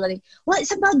the reality. Well,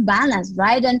 it's about balance,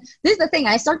 right? And this is the thing.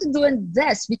 I started doing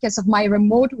this because of my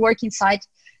remote working site.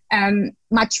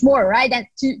 Much more, right? And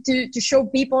to show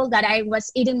people that I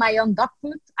was eating my own dog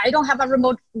food. I don't have a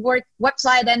remote work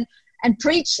website and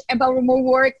preach about remote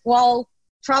work while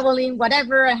traveling,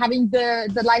 whatever, having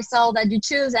the lifestyle that you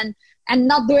choose and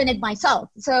not doing it myself.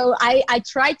 So I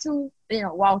try to,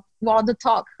 while the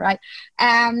talk, right?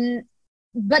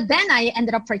 But then I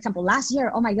ended up, for example, last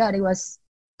year, oh my God, it was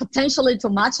potentially too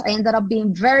much. I ended up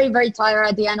being very, very tired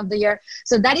at the end of the year.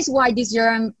 So that is why this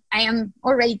year I am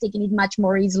already taking it much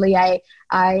more easily. I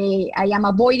am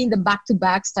avoiding the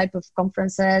back-to-backs type of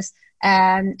conferences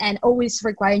and always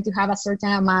requiring to have a certain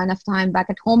amount of time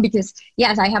back at home, because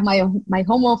yes, I have my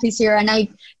home office here and I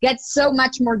get so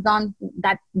much more done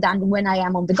than when I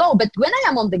am on the go. But when I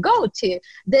am on the go too,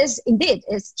 this indeed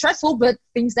is stressful, but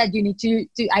things that you need to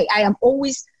I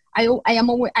always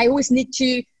need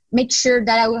to make sure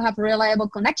that I will have reliable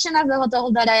connection at the hotel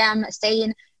that I am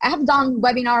staying. I have done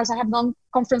webinars. I have done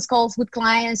conference calls with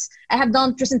clients. I have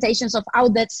done presentations of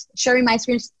audits, sharing my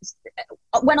experience.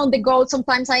 When on the go,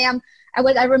 sometimes I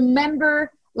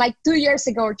remember like 2 years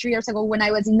ago or 3 years ago when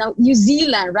I was in New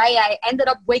Zealand, right? I ended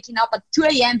up waking up at 2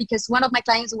 a.m. because one of my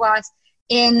clients was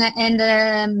in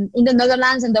the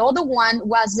Netherlands and the other one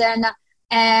was in,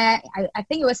 I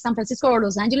think it was San Francisco or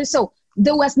Los Angeles. So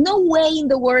there was no way in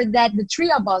the world that the three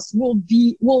of us will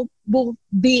be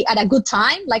at a good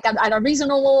time, like at a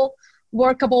reasonable,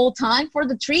 workable time for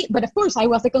the three. But of course, I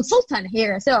was the consultant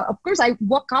here. So of course, I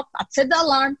woke up, I set the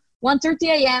alarm, 1:30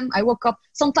 a.m. I woke up.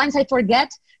 Sometimes I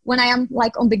forget when I am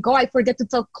like on the go, I forget to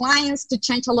tell clients to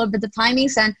change a little bit the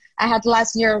timings. And I had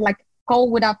last year like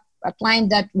call with a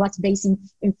client that was based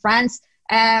in France.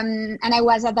 And I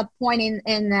was at that point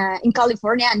in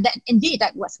California, and that, indeed,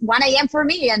 that was 1 a.m. for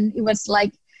me, and it was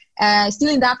like still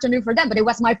in the afternoon for them. But it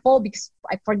was my fault because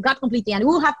I forgot completely, and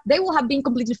they will have been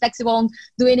completely flexible on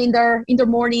doing in their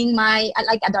morning, like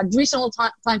at a reasonable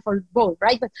time for both,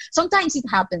 right? But sometimes it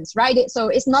happens, right? So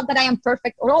it's not that I am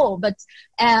perfect at all, but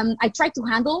I try to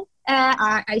handle.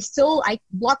 I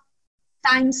block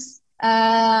times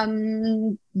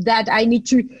that I need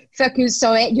to focus.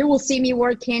 So you will see me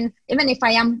working, even if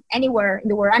I am anywhere in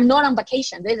the world. I'm not on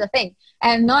vacation. There's a thing.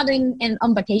 I'm not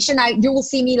on vacation. You will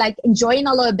see me like enjoying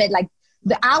a little bit, like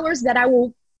the hours that I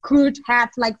could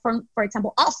have, like for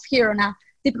example, off here on a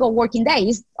typical working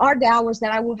day are the hours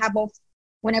that I will have off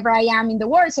whenever I am in the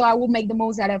world. So I will make the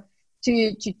most out of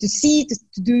to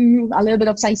do a little bit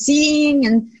of sightseeing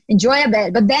and enjoy a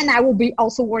bit. But then I will be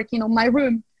also working on my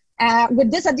room. With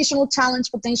this additional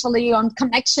challenge potentially on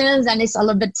connections, and it's a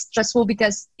little bit stressful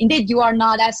because indeed you are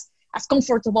not as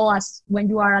comfortable as when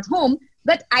you are at home,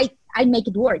 but I make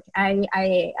it work. I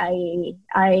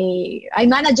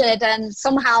manage it, and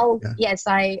somehow, yes,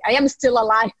 I am still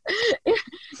alive,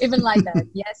 even like that.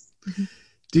 Yes.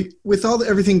 With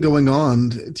everything going on,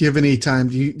 do you have any time?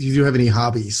 Do you have any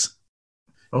hobbies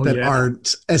that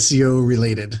aren't SEO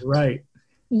related? Right.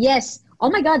 Yes. Oh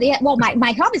my God, yeah. Well,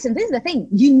 my hobbies, and this is the thing,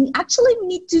 you actually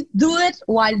need to do it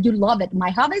while you love it.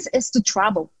 My hobbies is to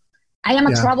travel. I am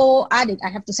a travel addict, I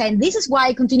have to say. And this is why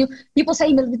I continue. People say,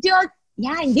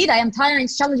 yeah, indeed, I am tired,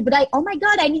 it's challenging, but oh my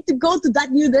God, I need to go to that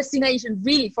new destination,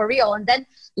 really, for real. And then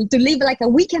to live like a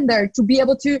weekend there, to be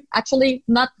able to actually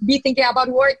not be thinking about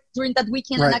work during that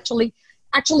weekend, right, and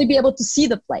actually be able to see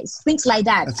the place, things like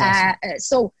that. Awesome.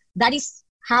 So that is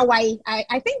how I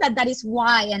think that is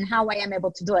why and how I am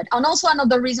able to do it. And also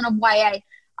another reason of why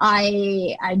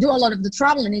I do a lot of the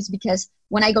traveling is because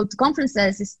when I go to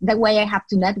conferences, it's the way I have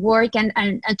to network and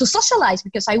to socialize,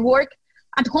 because I work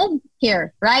at home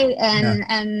here, right?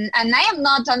 And I am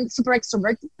not a super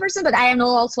extroverted person, but I am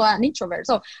also an introvert.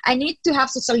 So I need to have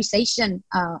socialization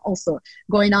also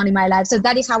going on in my life. So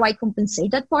that is how I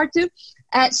compensate that part too.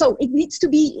 So it needs to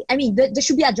be, there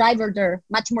should be a driver there,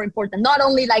 much more important. Not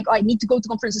only like, I need to go to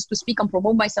conferences to speak and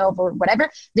promote myself or whatever.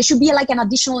 There should be like an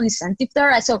additional incentive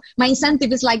there. So my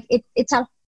incentive is like, it's a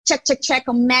check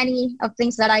on many of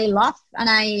things that I love and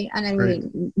I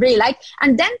really like.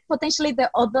 And then potentially the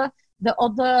the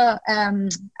other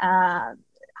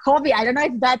hobby, I don't know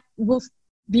if that will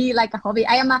be like a hobby.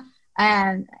 I am I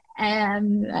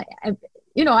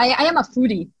am a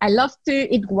foodie. I love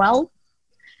to eat well.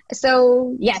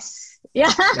 So yes,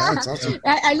 yeah, That's awesome.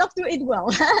 I love to eat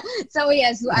well. So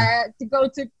yes, to go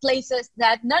to places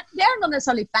they're not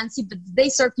necessarily fancy, but they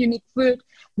serve unique food,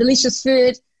 delicious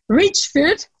food, rich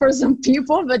food for some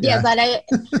people. But yes, that I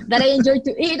enjoy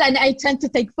to eat, and I tend to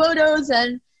take photos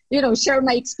and share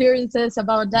my experiences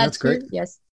about that. That's great.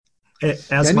 Yes. As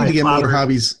I need to get more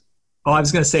hobbies. Oh, I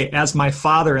was going to say, as my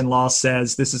father-in-law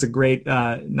says, this is a great,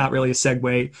 not really a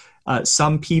segue.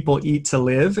 Some people eat to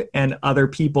live and other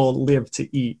people live to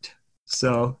eat.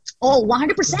 So. Oh,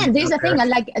 100%. There's a thing.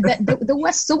 Like there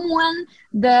was someone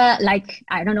I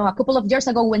don't know, a couple of years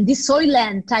ago when this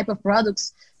Soylent type of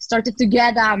products started to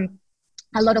get a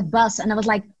lot of buzz. And I was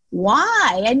like,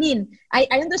 why? I mean, I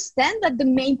understand that the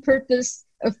main purpose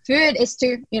of food is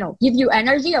to, give you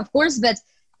energy, of course, but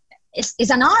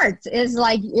it's an art. It's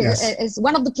like it's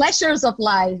one of the pleasures of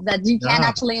life that you can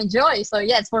actually enjoy. So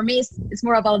yes, for me, it's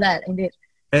more about that indeed.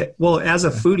 Well, as a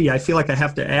foodie, I feel like I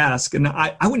have to ask, and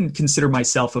I wouldn't consider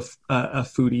myself a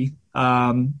foodie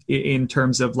in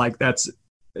terms of like that's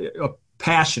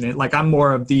passionate. Like I'm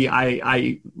more of the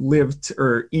I live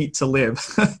or eat to live.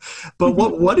 But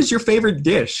what is your favorite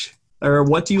dish? Or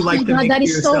what do you like to make that is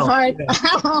yourself? So hard.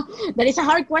 That is a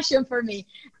hard question for me.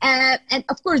 And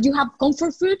of course, you have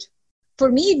comfort food. For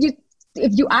me,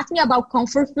 if you ask me about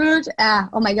comfort food,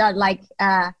 oh my God, like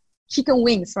chicken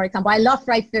wings, for example. I love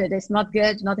fried food. It's not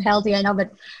good, not healthy, I know,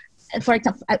 but for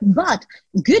example, but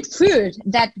good food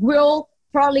that will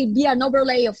probably be an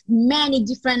overlay of many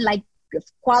different like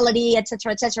quality,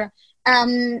 etc., etc.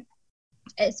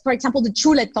 It's, for example, the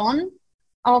chuletón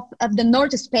of the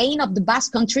North Spain, of the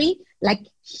Basque Country, like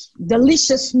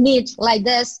delicious meat like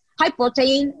this, high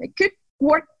protein. It could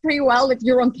work pretty well if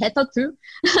you're on keto too.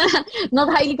 Not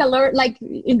highly caloric, like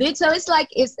indeed. So it's like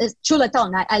it's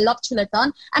chuletón. I love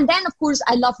chuletón, and then of course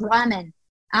I love ramen.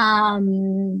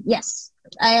 Yes,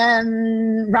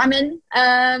 ramen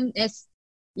is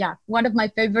one of my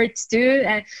favorites too,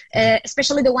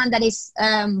 especially the one that is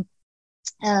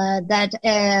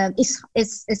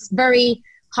is very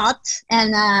hot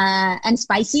and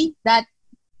spicy.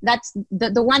 That's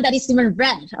the one that is even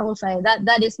red. I will say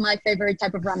that is my favorite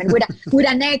type of ramen with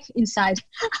an egg inside.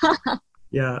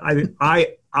 Yeah,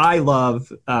 I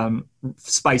love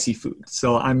spicy food.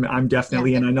 So I'm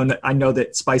definitely, and I know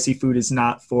that spicy food is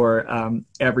not for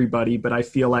everybody, but I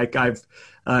feel like I've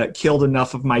killed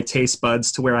enough of my taste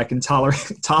buds to where I can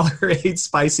tolerate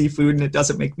spicy food, and it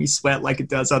doesn't make me sweat like it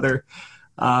does other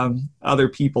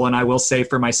people. And I will say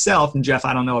for myself, and Jeff,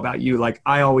 I don't know about you, like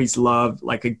I always love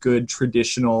like a good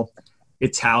traditional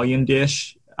Italian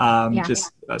dish,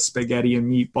 just spaghetti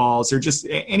and meatballs, or just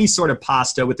any sort of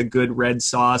pasta with a good red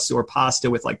sauce, or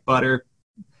pasta with like butter.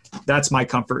 That's my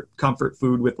comfort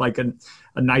food, with like a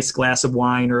nice glass of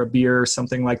wine or a beer or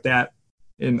something like that.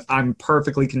 And I'm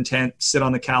perfectly content, sit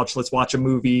on the couch, let's watch a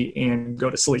movie and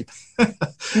go to sleep.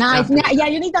 Nice. Yeah,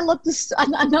 you need a lot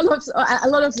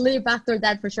of sleep after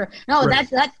that for sure. No, right.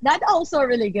 That also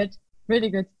really good.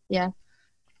 Really good. Yeah.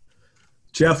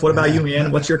 Jeff, what about you,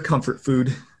 man? What's your comfort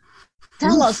food?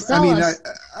 Tell us.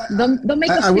 Don't make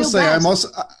us I will feel say bad. I'm also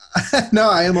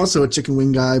I am also a chicken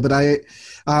wing guy, but I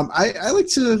like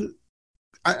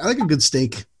a good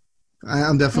steak.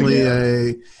 I'm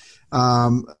definitely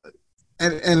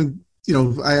And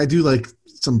I do like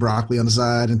some broccoli on the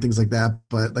side and things like that,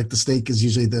 but like the steak is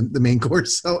usually the main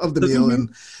course of the meal.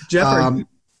 And Jeff,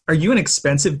 are you an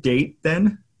expensive date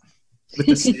then with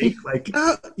the steak? Like,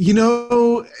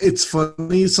 it's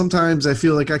funny. Sometimes I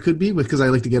feel like I could be, because I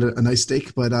like to get a nice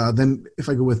steak. But then if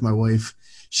I go with my wife,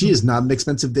 she is not an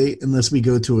expensive date unless we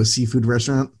go to a seafood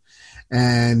restaurant,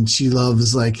 and she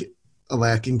loves like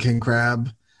Alaskan king crab.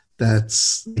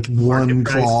 That's like one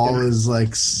claw is like,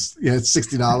 it's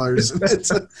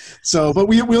 $60. But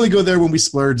we only go there when we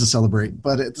splurge to celebrate.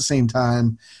 But at the same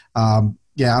time, I'm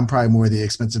probably more the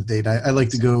expensive date. I like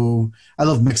to go. I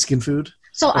love Mexican food.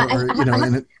 So I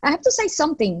have to say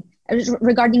something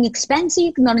regarding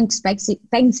expensive,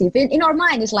 non-expensive. In our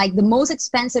mind, it's like the most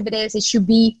expensive it should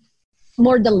be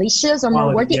more delicious or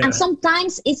more worthy. Yeah. And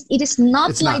sometimes it is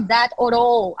not that at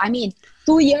all. I mean,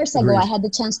 2 years ago, I had the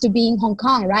chance to be in Hong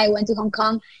Kong, right? I went to Hong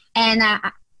Kong, and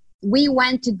we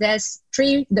went to this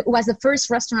it was the first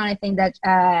restaurant, I think, that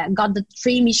got the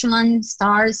 3 Michelin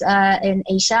stars in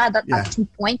Asia at 2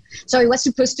 point. So it was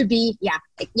supposed to be,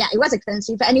 it was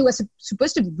expensive, and it was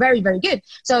supposed to be very, very good.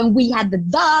 So we had the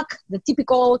duck, the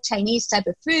typical Chinese type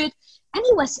of food. And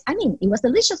it was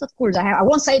delicious, of course. I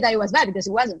won't say that it was bad, because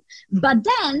it wasn't. But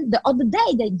then the other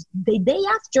day, the day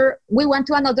after, we went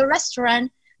to another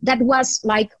restaurant that was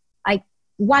like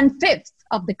 1/5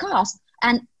 of the cost.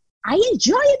 And I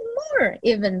enjoy it more,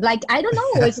 even. Like, I don't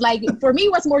know. It's like, for me,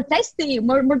 it was more tasty,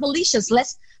 more delicious,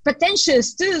 less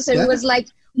pretentious too. So it was like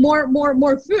more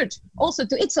food also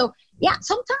to eat. So yeah,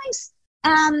 sometimes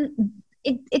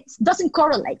it doesn't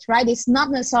correlate, right? It's not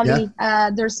necessarily,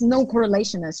 there's no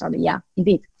correlation necessarily. Yeah,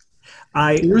 indeed.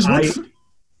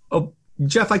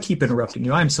 Jeff, I keep interrupting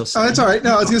you. I'm so sorry. Oh, that's all right.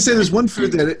 No, I was going to say there's one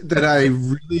food that I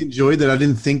really enjoyed that I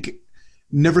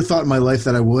never thought in my life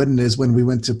that I would, and is when we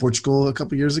went to Portugal a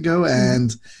couple years ago,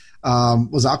 and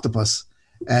was octopus.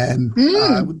 And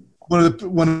one of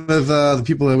the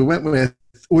people that we went with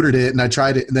ordered it, and I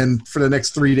tried it, and then for the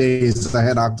next 3 days I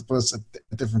had octopus at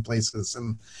different places,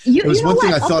 and it was one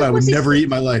thing I thought I would never eat in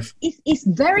my life. It's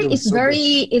very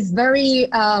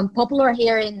popular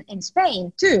here in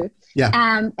Spain too. Yeah.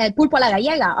 Pulpo a la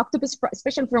gallega, octopus,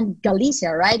 especially from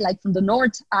Galicia, right? Like from the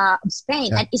north of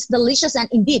Spain. And it's delicious. And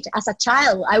indeed, as a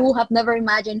child, I would have never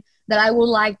imagined that I would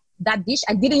like that dish.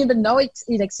 I didn't even know it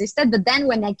existed. But then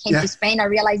when I came to Spain, I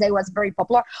realized that it was very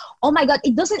popular. Oh my God,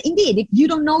 it doesn't, indeed. If you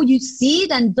don't know, you see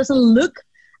it and it doesn't look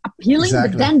appealing,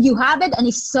 but then you have it and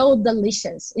it's so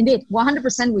delicious. Indeed,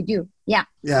 100% with you. Yeah.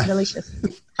 Delicious.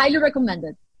 Highly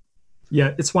recommended.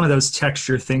 Yeah, it's one of those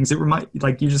texture things.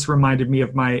 You just reminded me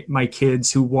of my kids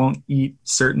who won't eat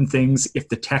certain things if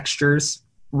the texture's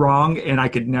wrong, and I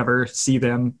could never see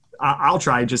them. I'll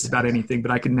try just about anything,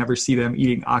 but I could never see them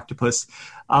eating octopus.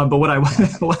 But what I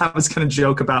was going to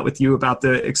joke about with you about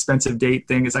the expensive date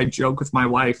thing is I joke with my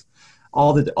wife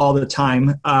all the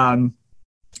time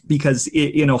because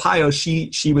in Ohio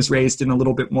she was raised in a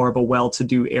little bit more of a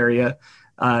well-to-do area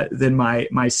than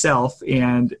myself.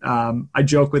 And I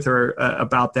joke with her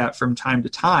about that from time to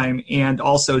time. And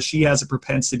also she has a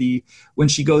propensity when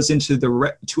she goes into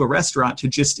to a restaurant to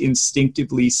just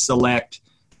instinctively select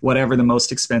whatever the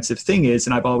most expensive thing is.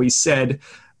 And I've always said,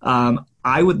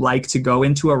 I would like to go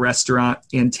into a restaurant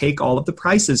and take all of the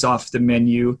prices off the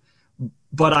menu,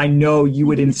 but I know you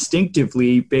would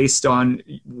instinctively, based on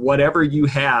whatever you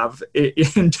have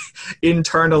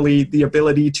internally, the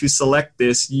ability to select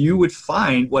this, you would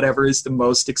find whatever is the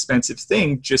most expensive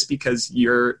thing just because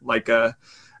you're like a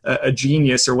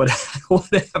genius or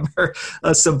whatever,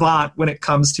 a savant when it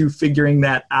comes to figuring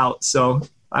that out. So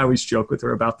I always joke with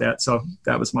her about that. So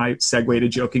that was my segue to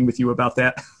joking with you about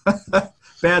that.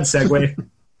 Bad segue.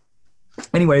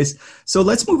 Anyways, so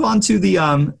let's move on to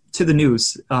the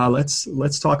news.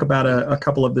 Let's talk about a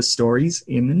couple of the stories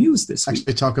in the news this week.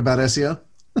 Actually, talk about SEO.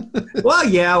 Well,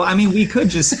 yeah. I mean, we could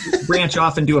just branch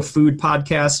off and do a food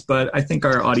podcast, but I think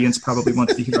our audience probably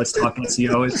wants to hear us talk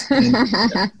SEO.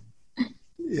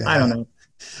 I don't know.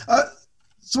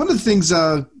 So one of the things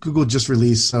Google just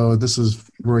released, so this was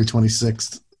February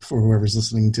 26th for whoever's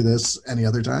listening to this any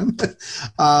other time,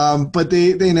 but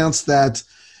they announced that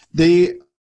they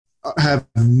have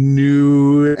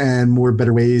new and more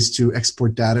better ways to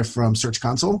export data from Search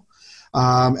Console.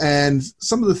 And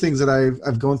some of the things that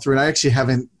I've gone through, and I actually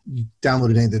haven't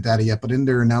downloaded any of the data yet, but in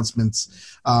their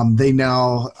announcements, they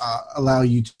now allow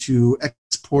you to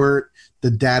export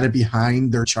the data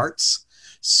behind their charts.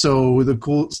 So the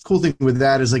cool thing with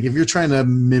that is, like, if you're trying to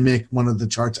mimic one of the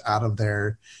charts out of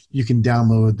there, you can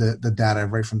download the data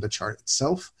right from the chart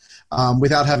itself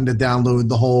without having to download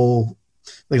the whole.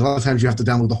 Like, a lot of times you have to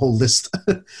download the whole list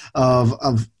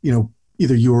of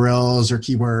either URLs or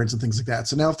keywords and things like that.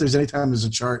 So now if there's any time there's a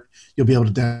chart, you'll be able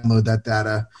to download that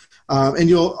data. And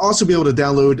you'll also be able to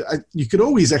download, you could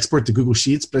always export to Google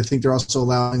Sheets, but I think they're also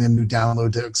allowing a new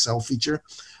download to Excel feature,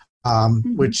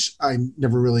 which I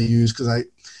never really use because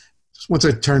once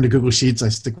I turn to Google Sheets, I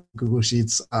stick with Google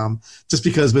Sheets. Just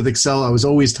because with Excel, I was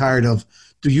always tired of,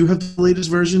 do you have the latest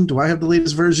version? Do I have the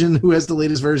latest version? Who has the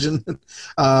latest version?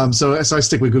 So I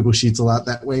stick with Google Sheets a lot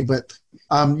that way. But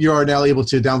you are now able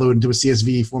to download into a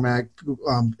CSV format,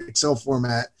 Excel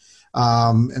format,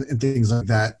 and things like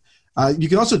that. You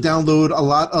can also download a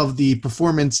lot of the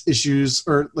performance issues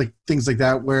or like things like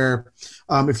that, where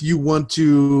if you want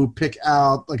to pick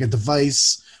out like a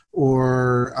device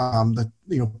or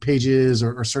pages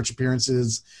or search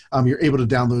appearances, you're able to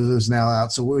download those now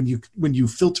out. So when you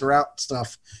filter out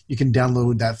stuff, you can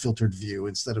download that filtered view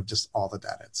instead of just all the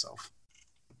data itself.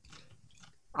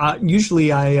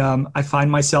 Usually I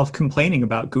find myself complaining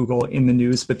about Google in the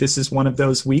news, but this is one of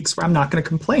those weeks where I'm not going to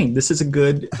complain. This is a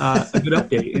good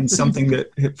update, and something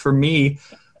that for me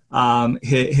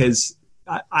has.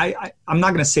 I'm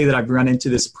not going to say that I've run into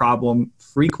this problem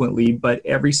frequently, but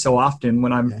every so often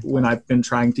when I've been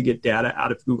trying to get data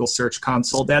out of Google Search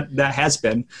Console, that has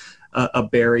been a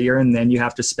barrier, and then you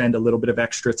have to spend a little bit of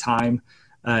extra time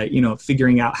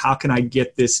figuring out how can I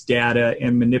get this data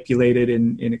and manipulate it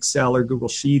in Excel or Google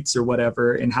Sheets or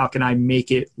whatever, and how can I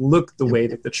make it look the way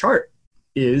that the chart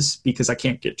is, because I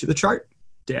can't get to the chart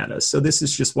data. So this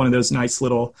is just one of those nice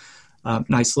little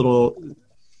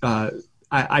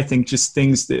I think just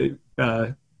things that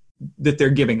they're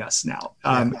giving us now.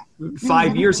 5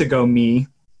 years ago,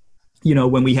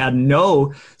 when we had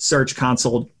no Search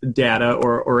Console data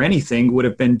or anything, would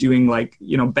have been doing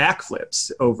backflips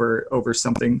over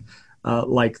something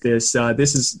like this.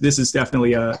 This is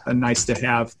definitely a nice to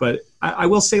have. But I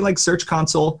will say, Search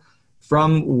Console,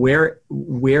 from where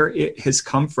it has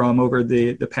come from over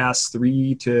the past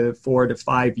 3 to 4 to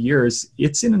 5 years,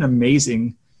 it's in an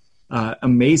amazing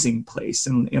place.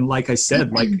 And like I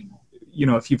said,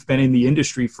 if you've been in the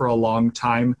industry for a long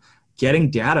time,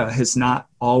 getting data has not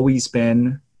always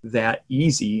been that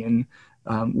easy. And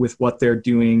with what they're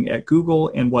doing at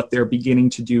Google and what they're beginning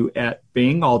to do at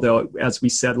Bing, although, as we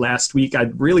said last week,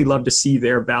 I'd really love to see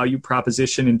their value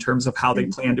proposition in terms of how they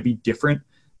plan to be different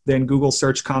than Google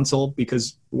Search Console,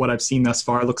 because what I've seen thus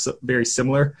far looks very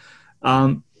similar.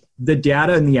 The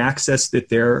data and the access that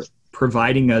they're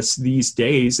providing us these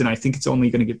days, and I think it's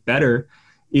only going to get better,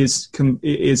 is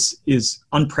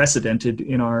unprecedented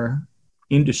in our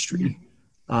industry.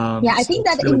 I think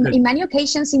that really in many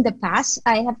occasions in the past,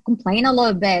 I have complained a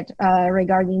little bit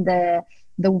regarding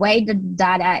the way the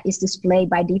data is displayed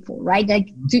by default, right?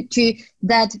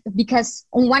 Because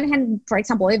on one hand, for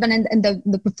example, even in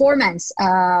the performance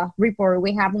report,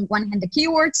 we have on one hand the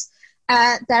keywords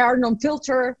that are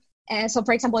non-filtered. So,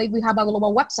 for example, if we have a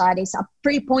global website, it's a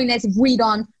pretty pointless if we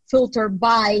don't filter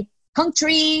by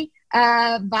country,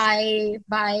 by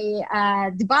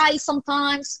device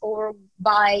sometimes, or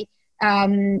by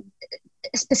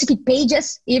specific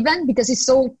pages even, because it's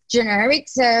so generic.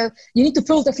 So you need to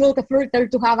filter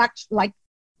to have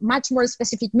much more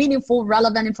specific, meaningful,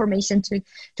 relevant information to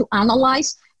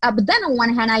analyze. But then on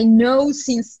one hand, I know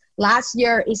since last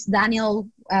year is Daniel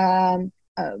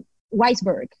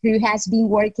Weisberg, who has been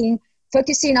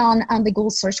focusing on the Google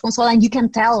Search Console, and you can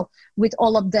tell with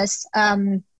all of this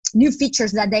new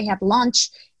features that they have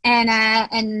launched, and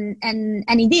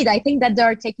indeed, I think that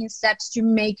they're taking steps to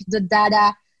make the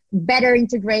data better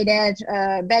integrated,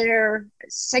 better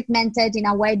segmented in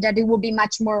a way that it will be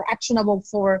much more actionable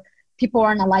for people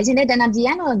analyzing it. And at the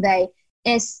end of the day,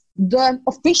 it's the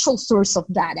official source of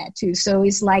data too. So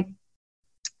it's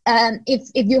if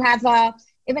you have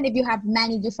even if you have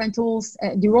many different tools,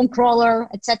 your own crawler,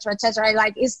 etc.,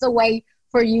 it's the way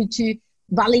for you to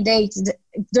validate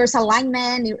if there's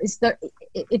alignment,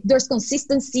 if there's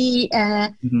consistency,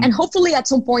 and hopefully at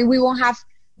some point we won't have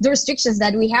the restrictions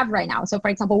that we have right now. So, for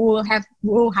example,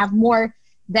 we'll have more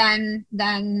than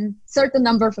certain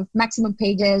number of maximum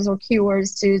pages or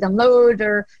keywords to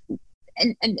download,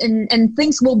 and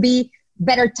things will be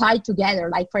better tied together.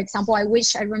 Like, for example, I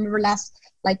remember last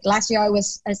year I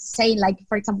was saying,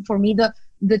 for example, for me,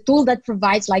 the tool that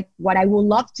provides what I would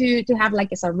love to have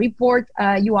as a report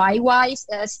UI wise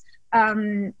is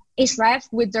Ahrefs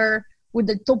with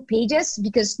the top pages,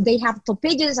 because they have top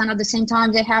pages and at the same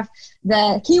time they have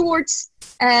the keywords,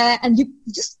 and you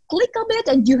just click on it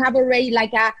and you have already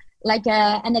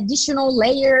an additional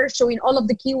layer showing all of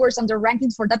the keywords and the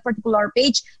rankings for that particular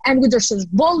page, and with the search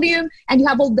volume, and you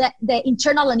have all the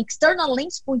internal and external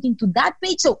links pointing to that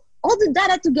page. So all the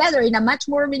data together in a much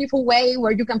more meaningful way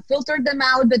where you can filter them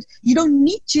out, but you don't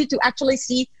need to actually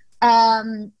see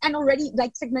and already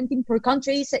segmenting per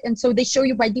countries. And so they show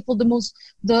you by default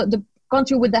the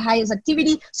country with the highest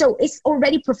activity. So it's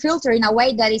already pre-filtered in a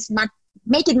way that is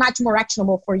make it much more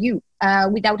actionable for you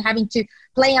without having to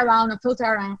play around and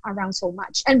filter around so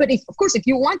much. But if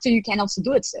you want to, you can also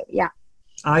do it. So yeah.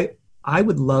 I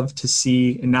would love to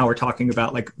see, and now we're talking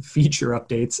about feature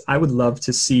updates. I would love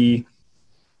to see,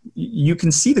 you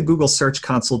can see the Google Search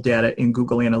Console data in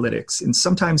Google Analytics, and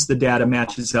sometimes the data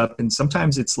matches up and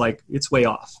sometimes it's way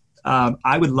off.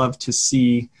 I would love to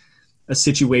see a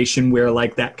situation where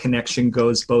that connection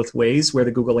goes both ways, where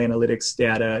the Google Analytics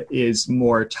data is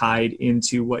more tied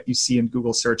into what you see in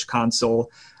Google Search Console.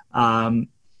 Seeing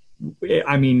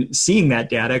that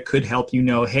data could help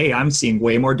hey, I'm seeing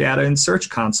way more data in Search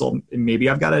Console. Maybe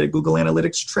I've got a Google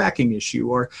Analytics tracking issue,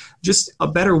 or just a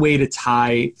better way to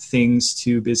tie things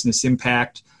to business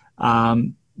impact.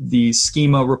 the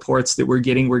schema reports that we're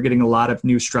getting a lot of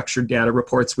new structured data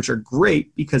reports, which are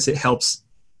great because it helps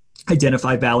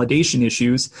identify validation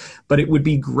issues, but it would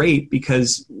be great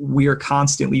because we are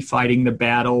constantly fighting the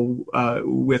battle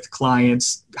with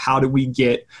clients. How do we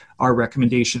get our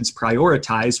recommendations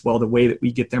prioritized? Well, the way that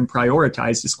we get them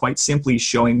prioritized is quite simply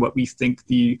showing what we think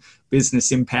the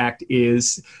business impact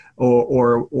is,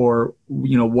 or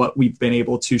what we've been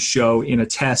able to show in a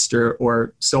test,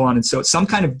 or so on and so, some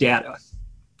kind of data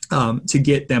to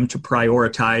get them to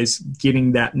prioritize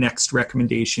getting that next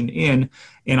recommendation in.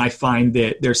 And I find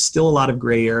that there's still a lot of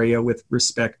gray area with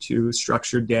respect to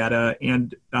structured data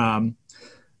and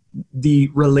the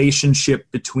relationship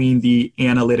between the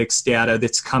analytics data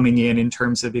that's coming in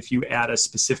terms of, if you add a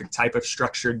specific type of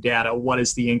structured data, what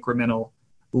is the incremental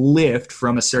lift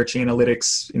from a search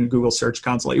analytics in Google Search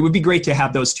Console? It would be great to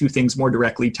have those two things more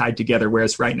directly tied together,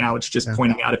 whereas right now it's just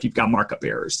pointing out if you've got markup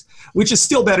errors, which is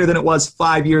still better than it was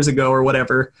 5 years ago or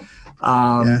whatever.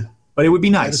 But it would be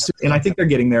nice. And I think they're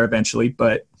getting there eventually,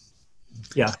 but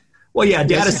yeah. Well, yeah,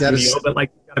 data studio, but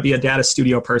like you've got to be a data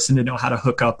studio person to know how to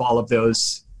hook up all of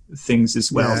those things as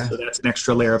well. Yeah. So that's an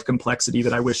extra layer of complexity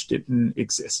that I wish didn't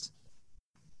exist.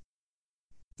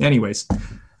 Anyways.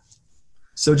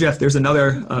 So Jeff, there's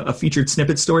another a featured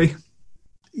snippet story.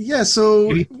 Yeah,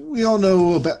 so we all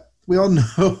know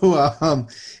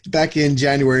back in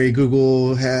January,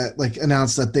 Google had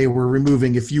announced that they were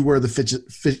removing, if you were the fidget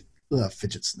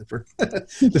snipper,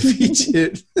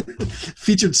 the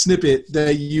featured snippet,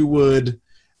 that you would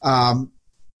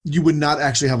not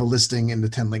actually have a listing in the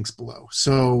 10 links below.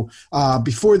 So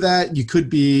before that, you could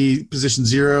be position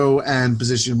 0 and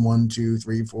position 1, 2,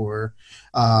 3, 4.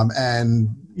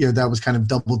 And that was kind of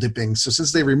double dipping. So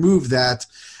since they removed that,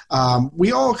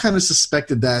 we all kind of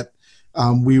suspected that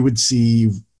we would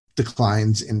see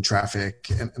declines in traffic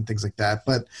and things like that.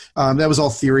 But that was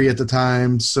all theory at the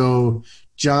time. So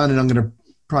John, and I'm going to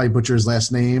probably butcher his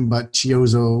last name, but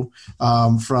Chiozo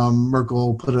from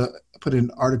Merkle put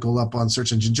an article up on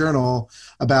Search Engine Journal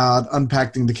about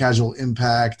unpacking the casual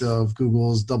impact of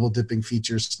Google's double dipping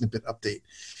feature snippet update.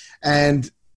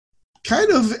 And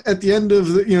kind of at the end of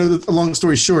the long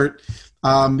story short,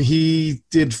 he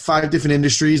did 5 different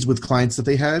industries with clients that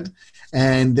they had,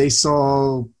 and they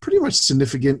saw pretty much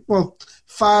significant, 7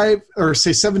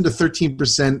 to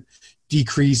 13%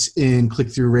 decrease in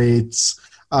click-through rates.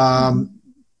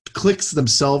 Clicks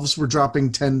themselves were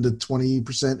dropping 10 to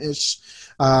 20% ish.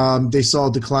 They saw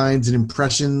declines in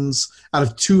impressions out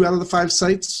of 2 out of the 5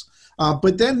 sites.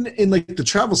 But then in the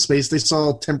travel space, they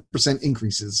saw 10%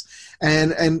 increases.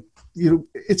 And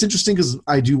it's interesting because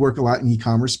I do work a lot in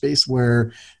e-commerce space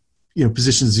where,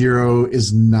 position 0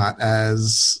 is not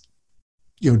as,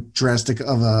 drastic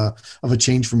of a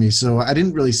change for me. So I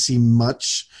didn't really see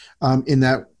much in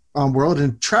that world,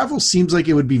 and travel seems like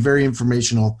it would be very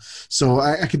informational. So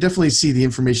I could definitely see the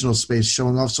informational space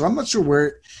showing off. So I'm not sure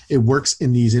where it works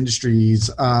in these industries.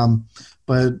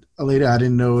 But Aleyda, I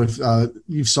didn't know if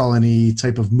you saw any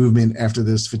type of movement after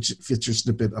this feature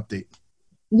snippet update.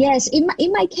 Yes, in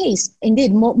my case,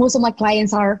 indeed, most of my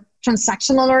clients are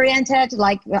transactional oriented,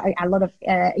 like a lot of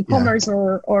e-commerce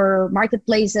or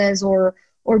marketplaces or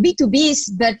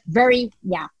B2Bs, but very,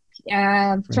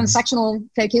 transactional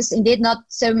focus. Indeed, not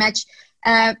so much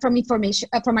from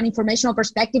an informational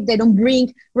perspective. They don't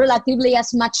bring relatively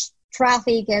as much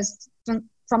traffic as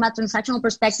from a transactional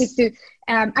perspective to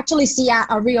actually see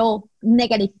a real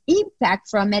negative impact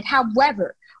from it.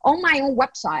 However, on my own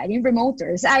website in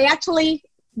Remoters, I actually,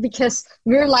 because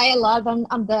we rely a lot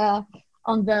on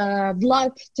the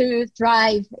blog to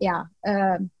drive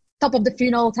top of the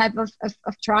funnel type of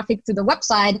traffic to the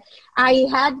website, I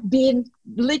had been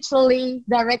literally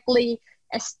directly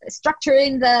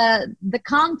structuring the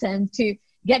content to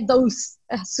get those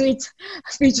sweet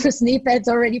feature snippets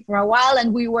already for a while,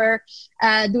 and we were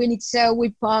doing it. So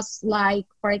we post,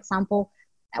 for example,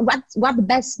 what the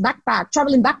best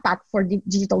traveling backpack for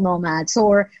digital nomads,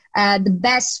 or the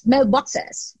best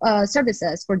mailboxes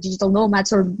services for digital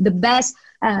nomads, or the best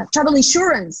travel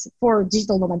insurance for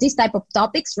digital nomads, these type of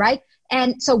topics, right?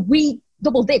 And so we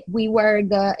double dip. We were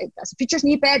as a feature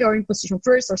snippet or in position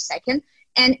 1st or 2nd.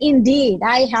 And indeed,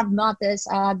 I have noticed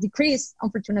a decrease,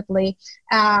 unfortunately,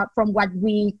 from what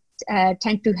we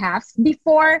tend to have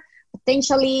before,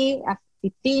 potentially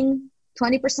 15,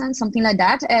 20%, something like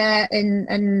that.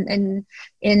 In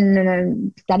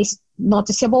that is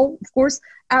noticeable, of course.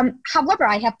 However,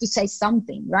 I have to say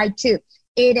something, right, too.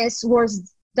 It is worse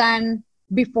than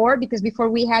before, because before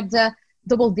we had the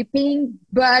double dipping,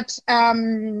 but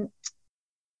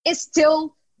it's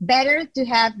still better to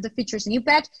have the feature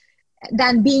snippet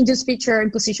than being just featured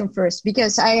in position 1st,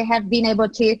 because I have been able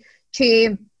to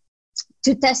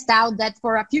to test out that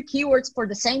for a few keywords for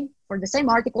the same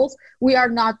articles, we are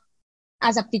not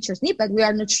as a feature snippet. We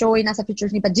are not showing as a feature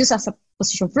snippet just as a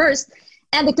position first,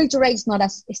 and the click-through rate is not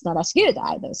as good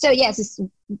either. So yes, it's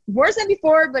worse than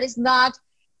before, but it's not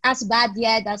as bad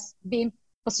yet as being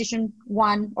position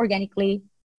one organically,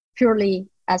 purely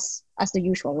as the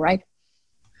usual, right?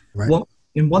 Right. Well,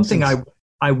 and one thing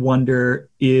I wonder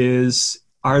is,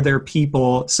 are there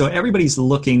people? So everybody's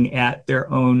looking at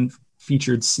their own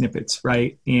featured snippets,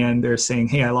 right? And they're saying,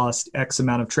 hey, I lost X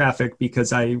amount of traffic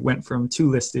because I went from 2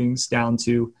 listings down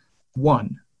to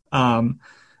 1.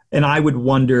 And I would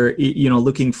wonder,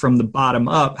 looking from the bottom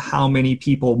up, how many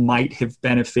people might have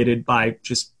benefited by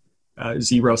just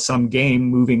zero-sum game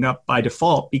moving up by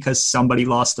default because somebody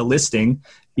lost a listing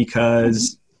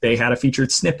because they had a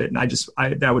featured snippet.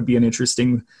 And that would be an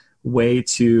interesting way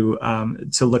to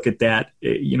look at that.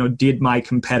 Did my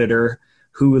competitor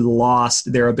who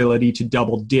lost their ability to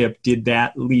double dip, did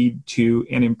that lead to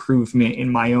an improvement in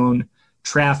my own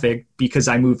traffic because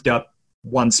I moved up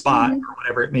 1 spot or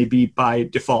whatever it may be by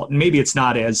default? And maybe it's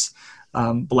not as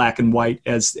black and white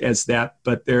as that,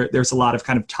 but there's a lot of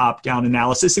kind of top-down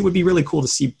analysis. It would be really cool to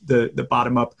see the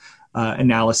bottom-up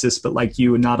analysis, but like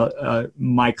you,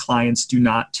 my clients do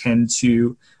not tend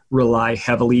to rely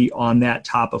heavily on that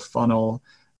top of funnel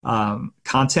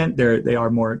content. They are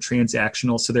more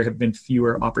transactional, so there have been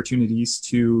fewer opportunities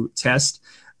to test.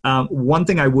 One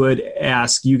thing I would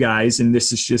ask you guys, and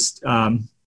this is just,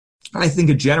 I think,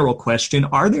 a general question,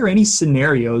 are there any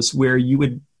scenarios where you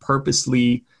would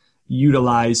purposely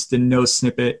utilize the no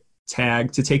snippet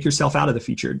tag to take yourself out of the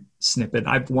featured snippet?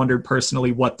 I've wondered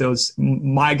personally what those,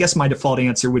 I guess my default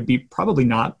answer would be probably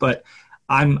not, but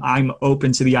I'm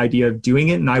open to the idea of doing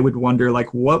it. And I would wonder,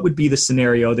 like, what would be the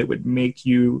scenario that would make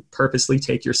you purposely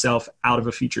take yourself out of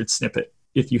a featured snippet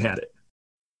if you had it?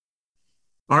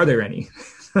 Are there any?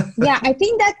 Yeah, I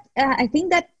think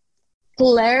that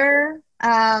Claire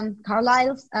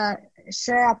Carlisle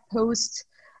shared a post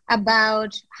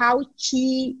about how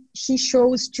she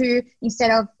chose to,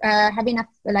 instead of having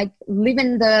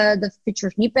leaving the feature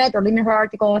snippet or leaving her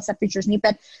article as a feature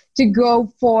snippet, to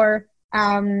go for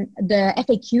the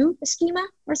FAQ schema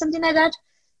or something like that.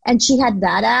 And she had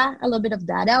a little bit of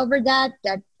data over that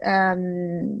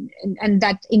and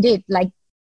that indeed, like,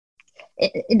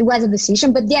 it was a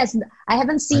decision. But yes, I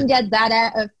haven't seen that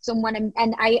data of someone,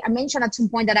 and I mentioned at some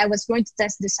point that I was going to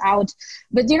test this out.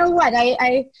 But you know what?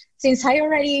 I since I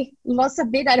already lost a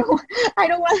bit, I don't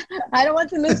want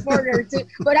to lose further.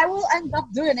 But I will end up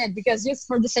doing it, because just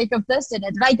for the sake of testing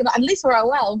it, right? At least for a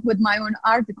while with my own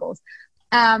articles,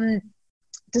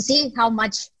 to see how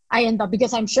much I end up,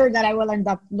 because I'm sure that I will end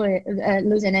up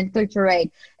losing in click-through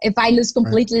rate if I lose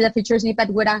completely the feature snippet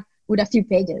with a few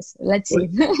pages. Let's see.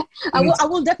 I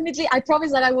will definitely, I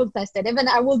promise that I will test it. Even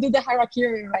I will do the hierarchy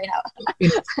right now.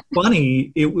 It's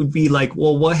funny. It would be like,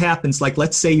 well, what happens? Like,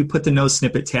 let's say you put the no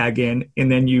snippet tag in,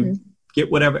 and then you get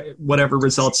whatever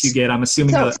results you get. I'm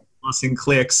assuming the loss in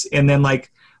clicks. And then,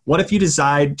 like, what if you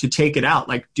decide to take it out?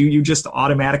 Like, do you just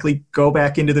automatically go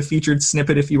back into the featured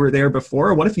snippet if you were there before?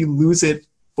 Or what if you lose it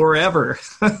forever?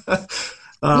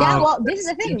 Yeah, well, this is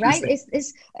the thing, right?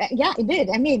 Yeah, it did.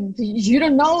 I mean, you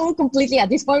don't know completely at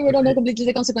this point. We don't know completely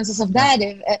the consequences of that.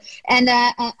 And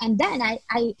then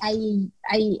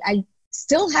I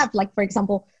still have, like, for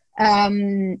example,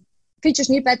 feature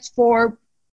snippets for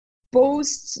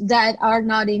posts that are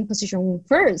not in position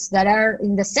first, that are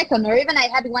in the second, or even I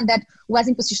had one that was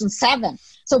in position 7.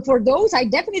 So for those, I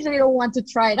definitely don't want to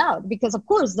try it out, because of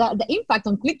course the impact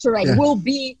on click-through rate will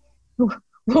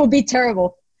be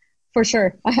terrible. For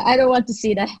sure. I don't want to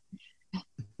see that.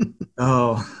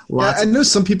 I know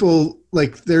some people,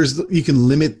 like, you can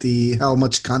limit how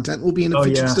much content will be in a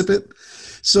featured snippet.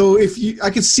 So I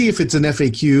could see if it's an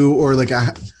FAQ or like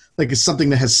it's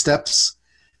something that has steps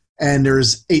and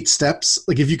there's 8 steps.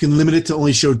 Like, if you can limit it to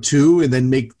only show 2 and then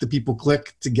make the people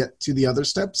click to get to the other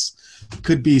steps,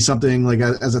 could be something like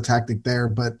as a tactic there.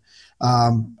 But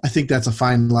I think that's a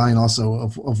fine line also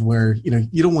of where,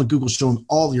 you don't want Google showing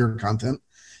all your content.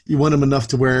 You want them enough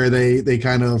to where they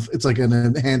kind of, it's like an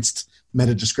enhanced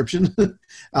meta description,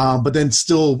 but then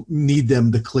still need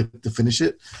them to click to finish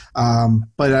it.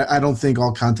 But I don't think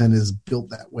all content is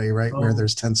built that way, right? Where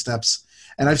there's 10 steps.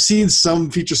 And I've seen some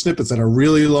feature snippets that are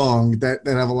really long that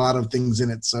have a lot of things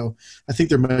in it. So I think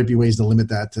there might be ways to limit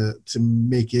that to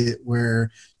make it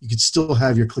where you could still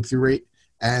have your click-through rate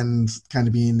and kind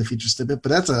of be in the feature snippet. But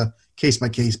that's a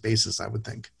case-by-case basis, I would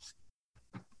think.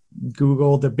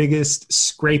 Google, the biggest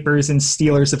scrapers and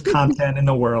stealers of content in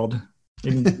the world.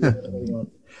 You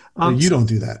don't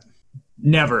do that.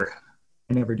 Never.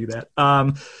 I never do that.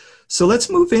 So let's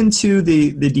move into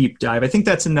the deep dive. I think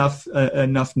that's enough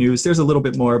news. There's a little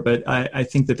bit more, but I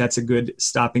think that's a good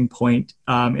stopping point.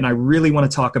 And I really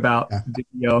want to talk about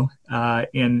video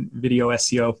and video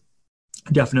SEO.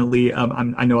 Definitely.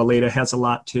 I know Aleyda has a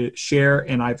lot to share,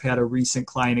 and I've had a recent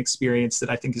client experience that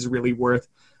I think is really worth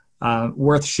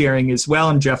sharing as well.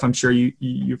 And Jeff, I'm sure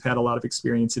you've had a lot of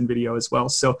experience in video as well.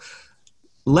 So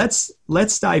let's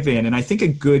dive in. And I think a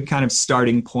good kind of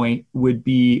starting point would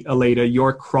be, Aleyda,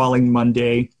 your Crawling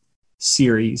Monday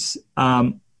series.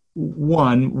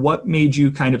 One, what made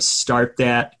you kind of start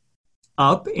that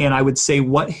up? And I would say,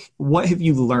 what have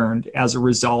you learned as a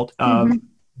result of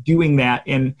doing that?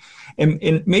 And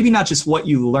maybe not just what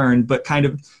you learned, but kind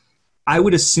of, I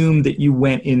would assume that you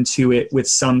went into it with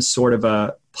some sort of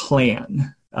a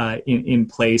plan in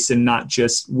place, and not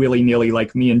just willy-nilly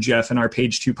like me and Jeff and our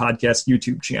Page 2 podcast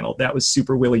YouTube channel. That was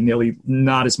super willy-nilly,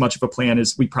 not as much of a plan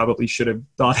as we probably should have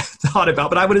thought about.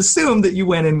 But I would assume that you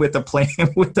went in with a plan.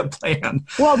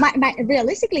 Well,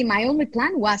 realistically, my only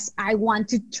plan was I want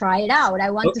to try it out. I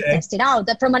want to test it out.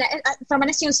 That from an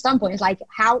SEO standpoint, it's like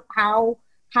how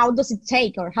does it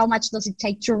take, or how much does it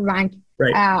take to rank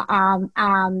a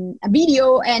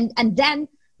video and then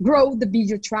grow the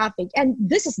video traffic. And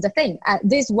this is the thing.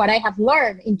 This is what I have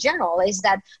learned in general, is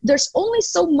that there's only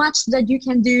so much that you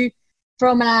can do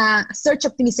from a search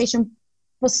optimization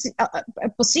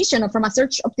position, or from a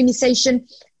search optimization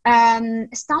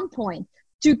standpoint,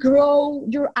 to grow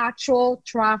your actual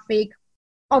traffic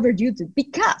over YouTube,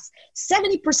 because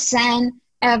 70%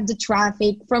 of the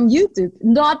traffic from YouTube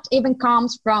not even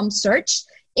comes from search.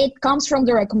 It comes from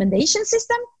the recommendation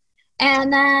system.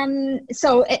 And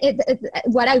so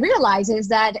what I realize is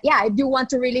that, if you want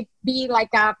to really be like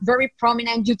a very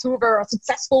prominent YouTuber or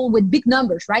successful with big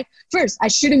numbers, right? First, I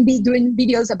shouldn't be doing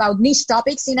videos about niche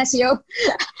topics in SEO.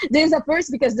 This is the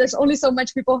first, because there's only so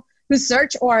much people who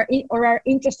search or are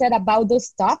interested about those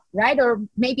stuff, right? Or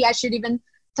maybe I should even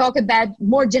talk about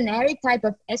more generic type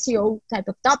of SEO type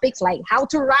of topics, like how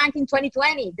to rank in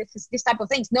 2020, this type of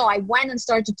things. No, I went and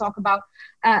started to talk about,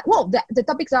 the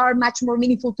topics are much more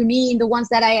meaningful to me, in the ones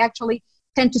that I actually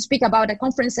tend to speak about at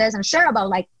conferences and share about,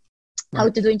 like how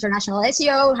to do international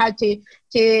SEO, how to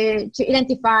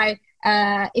identify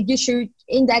if you should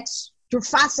index your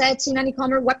facets in an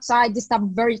e-commerce website, this type of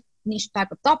very niche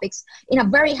type of topics, in a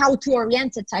very how-to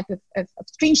oriented type of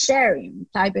screen sharing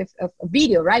type of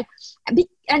video, right?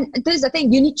 And this is the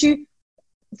thing, you need to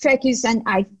focus, and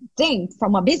I think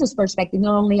from a business perspective,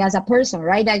 not only as a person,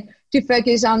 right, to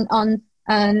focus on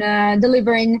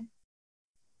delivering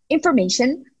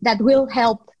information that will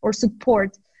help or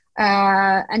support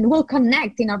and will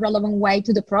connect in a relevant way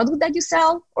to the product that you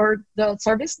sell or the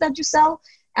service that you sell.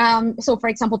 So for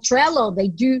example, Trello, they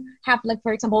do have, like,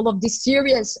 for example, all of this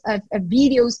series of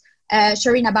videos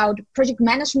sharing about project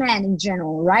management in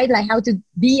general, right? Like how to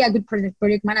be a good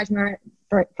project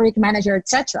manager,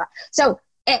 etc. So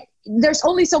there's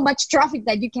only so much traffic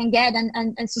that you can get,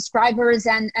 and subscribers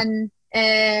and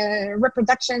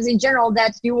reproductions in general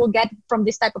that you will get from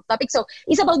this type of topic. So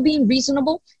it's about being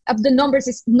reasonable. Of the numbers,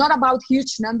 it's not about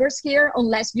huge numbers here,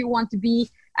 unless you want to be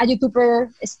a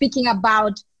YouTuber speaking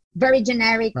about very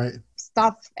generic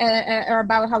stuff, or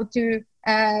about how to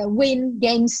win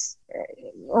games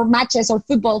or matches or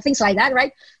football, things like that,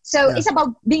 right? So it's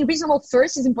about being reasonable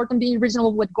first. It's important being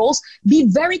reasonable with goals. Be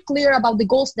very clear about the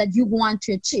goals that you want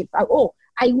to achieve. I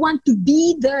want to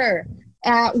be there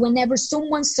whenever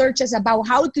someone searches about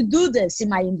how to do this in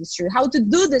my industry, how to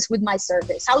do this with my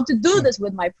service, how to do this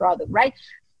with my product, right?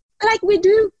 Like we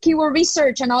do keyword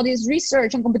research and audience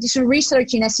research and competition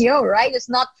research in SEO, right? It's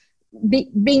not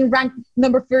being ranked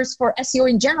number first for SEO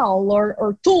in general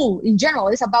or tool in general.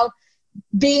 It's about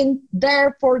being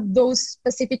there for those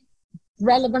specific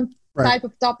relevant type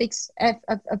of topics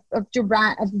of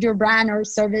your brand or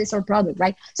service or product,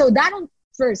 right? So that on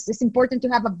first, it's important to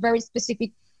have a very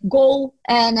specific goal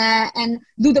and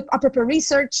do the appropriate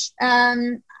research.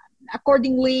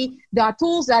 Accordingly, there are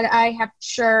tools that I have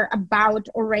shared about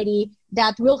already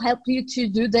that will help you to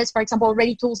do this. For example,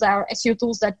 already tools that are SEO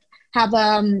tools that have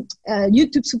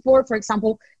YouTube support, for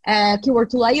example, Keyword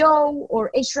Tool.io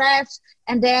or Ahrefs,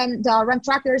 and then the rank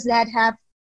trackers that have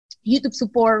YouTube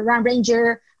support, Rank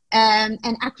Ranger, and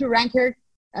AccuRanker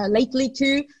lately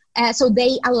too. So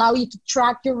they allow you to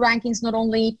track your rankings not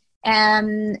only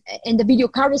in the video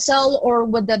carousel or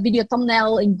with the video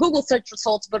thumbnail in Google search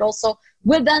results, but also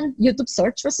within YouTube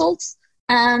search results.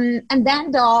 And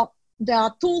then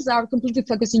the tools are completely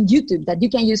focused in YouTube that you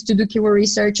can use to do keyword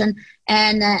research and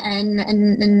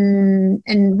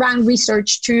rank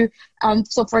research too.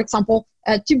 So for example,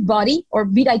 TubeBuddy or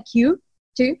vidIQ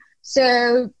too.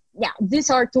 So yeah, these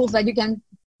are tools that you can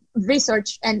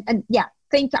research and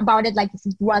think about it like if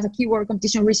it was a keyword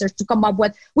competition research to come up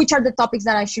with which are the topics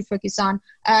that I should focus on,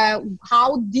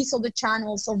 how these other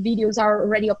channels or videos are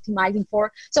already optimizing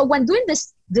for. So when doing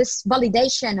this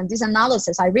validation and this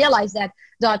analysis, I realized that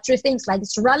there are three things, like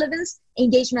it's relevance,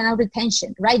 engagement, and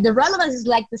retention, right? The relevance is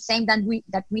like the same that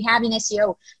we have in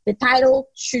SEO. The title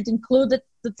should include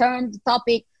the term, the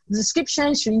topic. The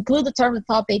description should include the term, the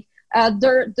topic.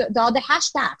 The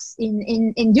hashtags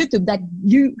in YouTube that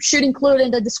you should include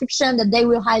in the description, that they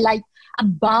will highlight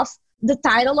above the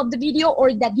title of the video,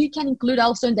 or that you can include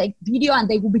also in the video, and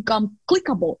they will become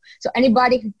clickable. So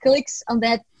anybody who clicks on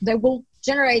that, they will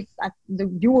generate.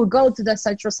 You will go to the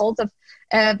search results of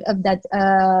that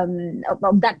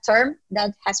term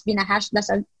that has been a hash.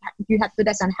 You have put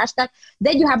as a hashtag.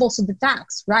 Then you have also the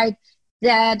tags, right,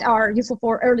 that are useful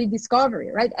for early discovery,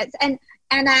 right?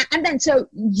 And then so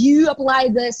you apply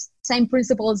this same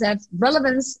principles of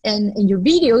relevance in your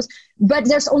videos, but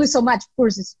there's only so much. Of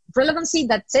course, it's relevancy,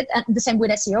 that's it. And the same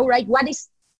with SEO, right? What is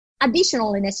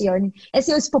additional in SEO? And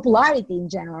SEO is popularity in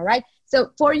general, right?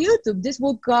 So for YouTube, this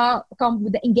will come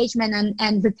with the engagement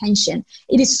and retention.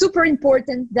 It is super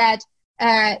important that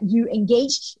you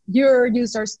engage your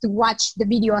users to watch the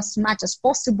video as much as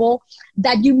possible,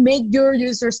 that you make your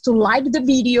users to like the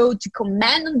video, to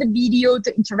comment on the video,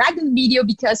 to interact in the video,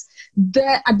 because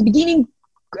at the beginning,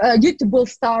 YouTube will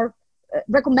start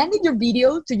recommending your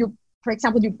video to your, for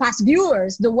example, your past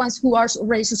viewers, the ones who are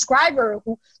already subscribers,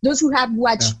 those who have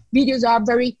watched videos are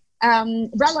very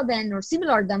relevant or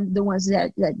similar than the ones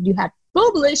that you have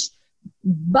published.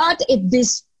 But if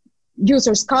this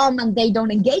users come and they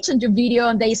don't engage on your video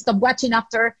and they stop watching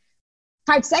after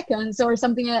 5 seconds or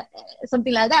something like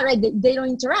that, right? They don't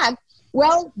interact.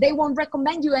 Well, they won't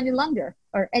recommend you any longer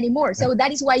or anymore. So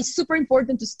that is why it's super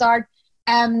important to start.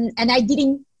 And I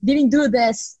didn't do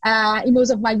this in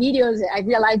most of my videos. I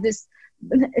realized this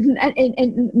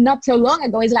not so long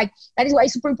ago. It's like, that is why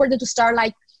it's super important to start,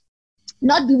 like,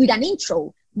 not with an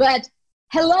intro, but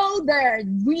hello there,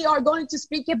 we are going to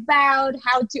speak about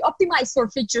how to optimize for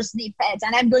feature snippets,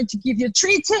 and I'm going to give you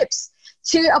 3 tips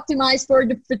to optimize for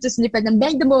the feature snippet and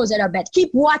make the most out of it. Keep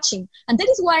watching. And that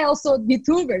is why also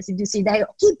YouTubers, if you see, they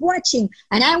keep watching,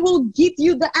 and I will give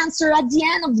you the answer at the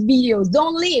end of the video.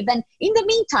 Don't leave. And in the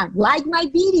meantime, like my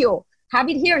video, have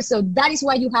it here. So that is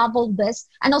why you have all this.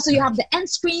 And also you have the end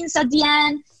screens at the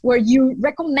end where you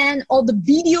recommend all the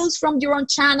videos from your own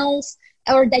channels,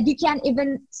 or that you can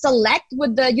even select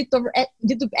with the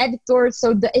YouTube editor.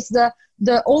 So it's the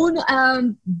own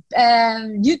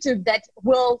YouTube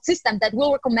system that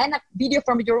will recommend a video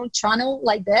from your own channel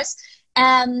like this.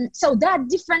 So there are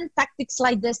different tactics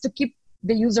like this to keep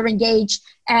the user engaged.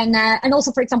 And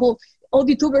also, for example, all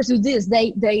YouTubers do this.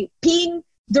 They pin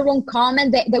their own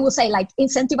comment. They will say, like,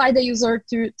 incentivize the user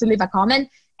to leave a comment.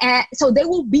 So they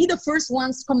will be the first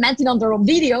ones commenting on their own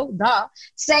video,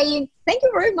 saying, thank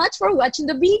you very much for watching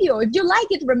the video. If you like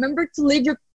it, remember to leave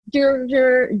to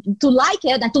like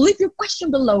it and to leave your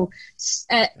question below.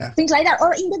 Things like that.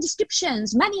 Or in the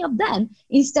descriptions, many of them,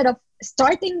 instead of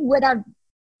starting with a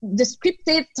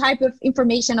descriptive type of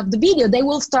information of the video, they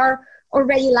will start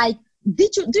already like, do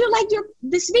you like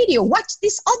this video? Watch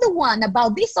this other one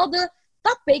about this other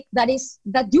topic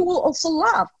that you will also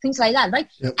love. Things like that, right?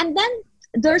 Yep. And then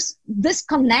there's this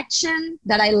connection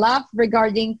that I love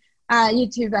regarding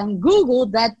YouTube and Google,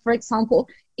 that, for example,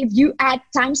 if you add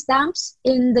timestamps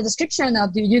in the description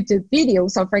of the YouTube video,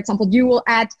 so for example, you will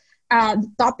add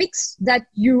topics that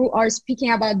you are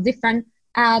speaking about, different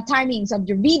timings of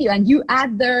your video, and you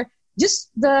add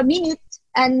just the minutes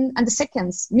and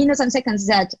seconds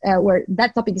that where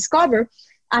that topic is covered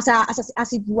as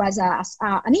it was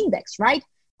an index, right,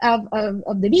 of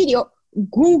the video.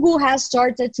 Google has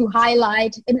started to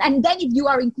highlight, and then if you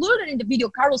are included in the video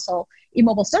carousel in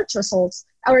mobile search results,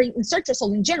 or in search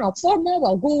results in general for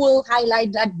mobile, Google will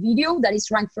highlight that video that is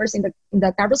ranked first in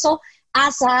the carousel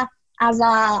as a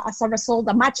result,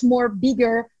 a much more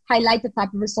bigger highlighted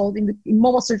type of result in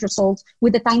mobile search results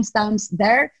with the timestamps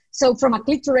there. So from a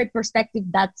click-through rate perspective,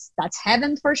 that's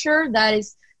heaven for sure. That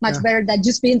is much better than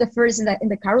just being the first in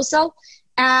the carousel.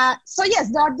 So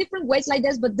yes, there are different ways like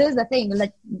this, but this is the thing.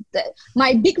 Like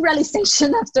my big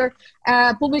realization after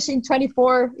publishing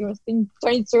 24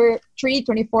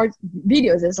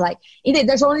 videos is like, indeed,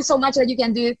 there's only so much that you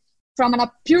can do from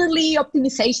a purely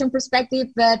optimization perspective,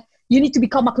 but you need to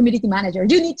become a community manager.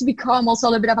 You need to become also a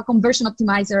little bit of a conversion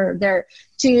optimizer there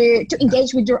to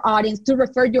engage with your audience, to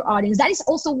refer your audience. That is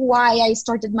also why I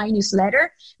started my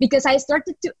newsletter, because I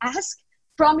started to ask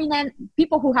prominent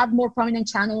people who have more prominent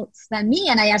channels than me,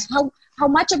 and I asked how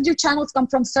much of your channels come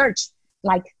from search?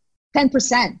 Like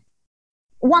 10%.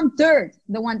 1/3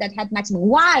 the one that had maximum.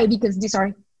 Why? Because these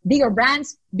are bigger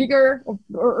brands, bigger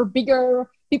or bigger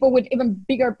people with even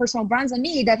bigger personal brands than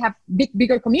me that have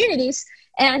bigger communities,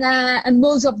 and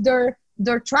most of their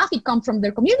traffic come from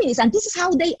their communities. And this is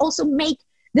how they also make.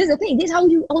 This is the thing. This is how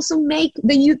you also make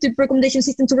the YouTube recommendation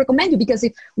system to recommend you, because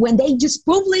when they just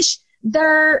publish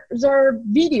their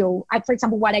video, for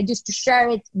example, what I used to share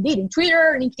it did in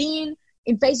Twitter, LinkedIn,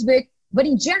 in Facebook, but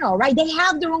in general, right? They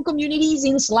have their own communities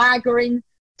in Slack or in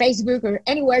Facebook or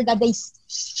anywhere that they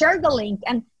share the link,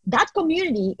 and that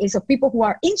community is of people who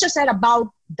are interested about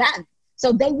that.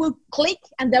 So they will click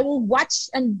and they will watch,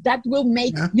 and that will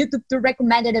make YouTube to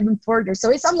recommend it even further. So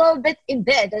it's a little bit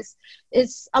indeed,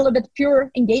 it's a little bit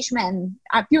pure engagement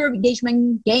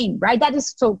game, right? That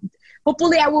is so.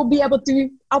 Hopefully, I will be able to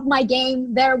up my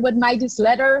game there with my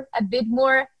newsletter a bit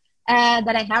more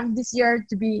that I have this year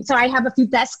to be. So I have a few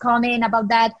tests coming about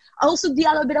that. I also did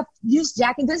a little bit of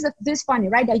newsjacking. This is funny,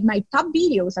 right? Like my top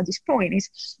videos at this point is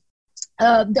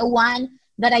the one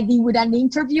that I did with an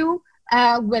interview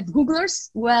with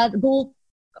Googlers, with Google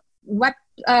web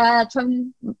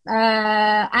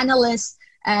analysts,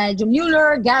 John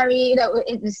Mueller, Gary.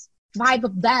 It's 5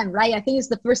 of them, right? I think it's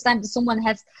the first time that someone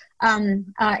has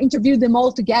interviewed them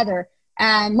all together.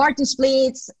 Martin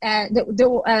Splitz, they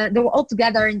were all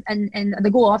together in the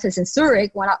Google office in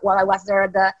Zurich while I was there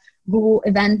at the Google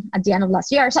event at the end of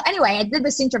last year. So anyway, I did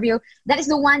this interview. That is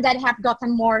the one that have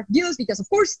gotten more views because, of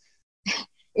course,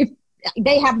 if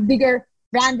they have bigger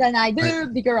brand than I do,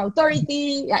 right, bigger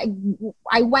authority.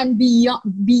 I went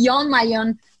beyond my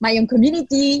own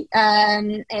community,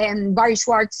 and Barry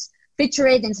Schwartz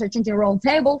featured in Search Engine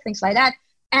Roundtable, things like that.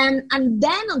 And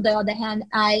then on the other hand,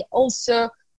 I also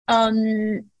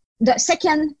the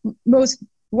second most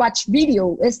watched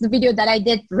video is the video that I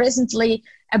did recently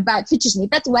about feature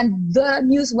snippets when the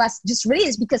news was just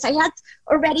released, because I had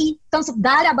already tons of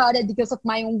data about it because of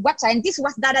my own website. And this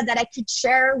was data that I could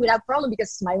share without problem because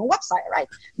it's my own website, right?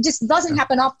 It just doesn't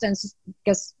happen often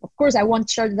because, of course, I won't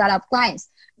share the data of clients.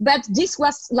 But this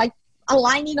was like a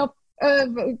lining of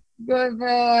a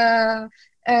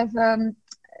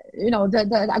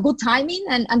good timing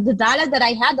and the data that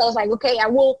I had. I was like, okay, I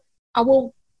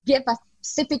will give a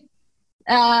specific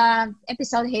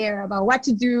episode here about what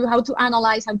to do, how to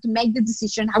analyze, how to make the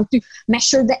decision, how to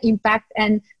measure the impact,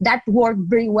 and that worked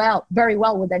very well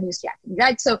with the newsjacking,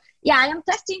 right? So yeah, I am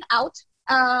testing out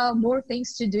more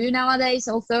things to do nowadays,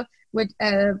 also with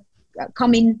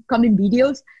coming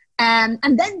videos, and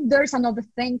then there's another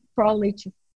thing probably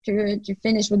to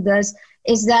finish with this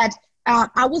is that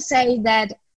I will say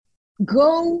that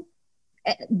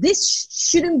this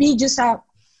shouldn't be just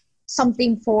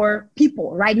something for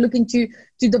people, right? Looking to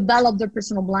develop their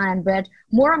personal brand, but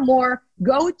more and more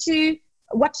go to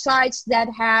websites that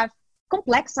have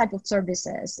complex type of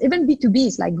services, even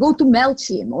B2Bs, like go to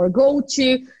MailChimp or go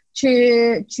to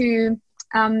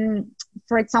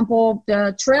for example,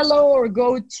 the Trello, or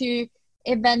go to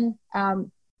even, I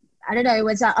don't know, it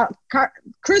was a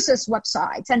cruises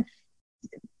websites and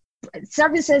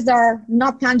services that are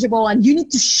not tangible and you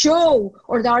need to show,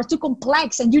 or that are too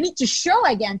complex and you need to show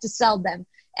again to sell them.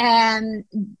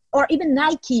 Or even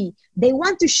Nike, they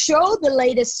want to show the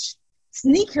latest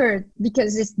sneaker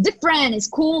because it's different, it's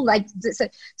cool. Like this.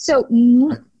 So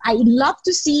I love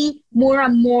to see more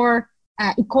and more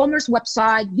e-commerce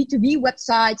websites, B2B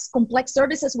websites, complex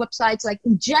services websites, like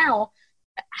in general,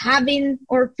 having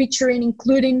or featuring,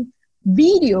 including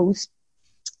videos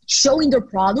showing their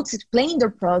products, explaining their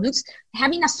products,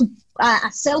 having a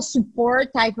sales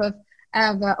support type of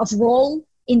role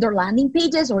in their landing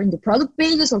pages or in the product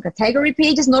pages or category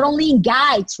pages, not only in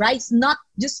guides, right? It's not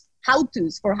just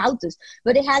how-tos,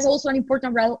 but it has also an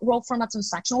important role from a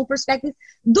transactional perspective.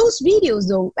 Those videos,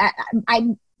 though,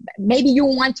 maybe you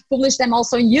want to publish them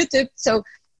also on YouTube. So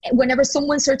whenever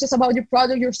someone searches about your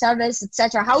product, your service,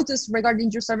 etc., how-tos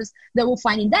regarding your service, they will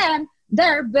find in them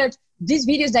there. But these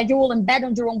videos that you will embed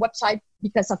on your own website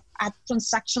because of a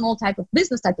transactional type of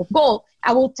business type of goal,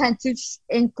 I will tend to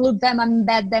include them and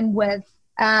embed them with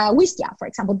Wistia, for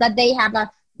example, that they have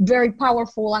a very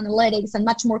powerful analytics and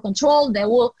much more control. They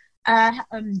will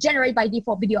generate by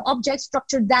default video objects,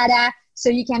 structured data, so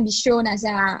you can be shown with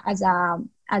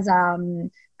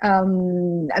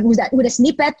a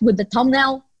snippet with the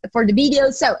thumbnail for the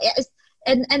video. So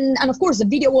and of course the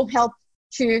video will help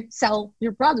to sell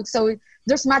your product. So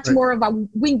there's much more of a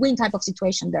win-win type of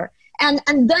situation there. And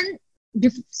then,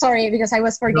 sorry, because I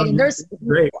was forgetting, there's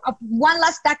one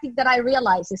last tactic that I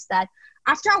realized is that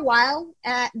after a while,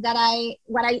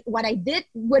 what I did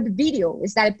with video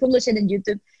is that I published it on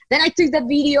YouTube. Then I took the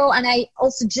video and I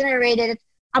also generated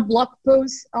a blog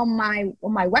post on my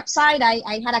website.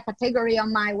 I had a category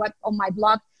on my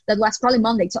blog that was probably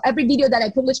Monday. So every video that I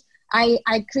published,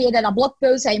 I created a blog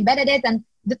post, I embedded it, and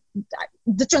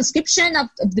the transcription of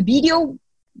the video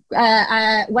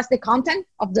was the content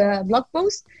of the blog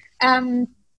post. And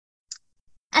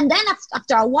then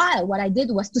after a while, what I did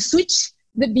was to switch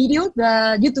the video,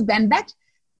 the YouTube embed,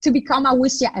 to become a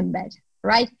Wistia embed,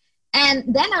 right? And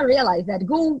then I realized that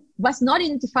Google was not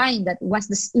identifying that it was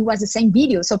the same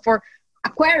video. So for a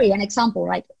query, an example,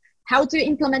 right? How to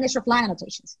implement hreflang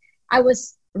annotations. I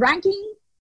was ranking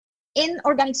in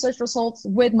organic search results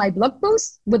with my blog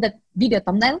post, with the video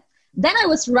thumbnail. Then I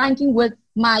was ranking with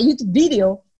my YouTube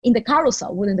video in the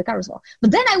carousel, within the carousel.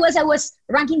 But then I was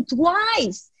ranking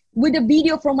twice with a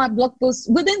video from my blog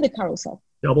post within the carousel.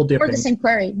 Double dipping. For the same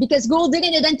query, because Google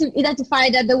didn't identify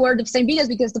that they were the same videos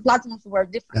because the platforms were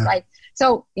different, right?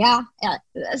 So yeah.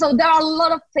 So there are a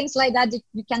lot of things like that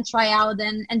you can try out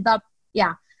and end up,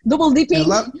 double dipping.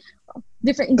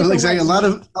 Different exactly.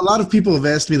 ways. A lot of people have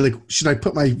asked me, like, should I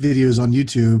put my videos on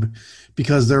YouTube,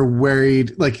 because they're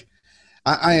worried. Like,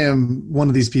 I am one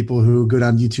of these people who go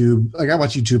down YouTube. Like, I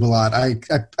watch YouTube a lot.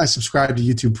 I subscribe to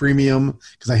YouTube Premium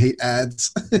because I hate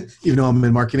ads, even though I'm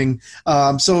in marketing.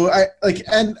 So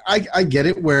I get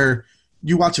it, where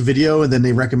you watch a video and then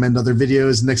they recommend other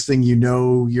videos. Next thing you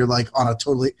know, you're like on a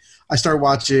totally. I start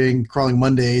watching Crawling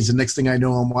Mondays, and next thing I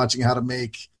know, I'm watching how to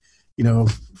make,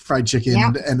 fried chicken,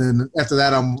 and then after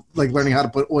that, I'm like learning how to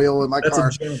put oil in my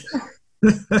car.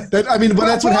 But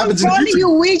that's what happens in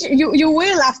YouTube. You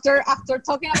will after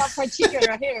talking about fried chicken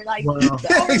right here. Like,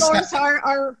 the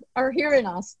overlords are hearing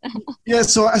us. Yeah,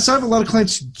 so I have a lot of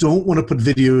clients who don't want to put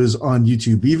videos on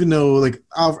YouTube, even though, like,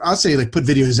 I'll say, like, put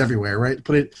videos everywhere, right?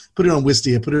 Put it on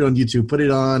Wistia, put it on YouTube, put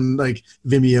it on, like,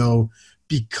 Vimeo,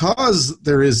 because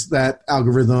there is that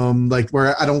algorithm, like,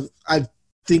 where I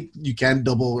think you can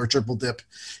double or triple dip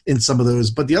in some of those.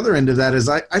 But the other end of that is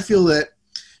I feel that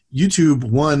YouTube,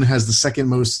 one, has the second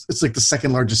most, it's like the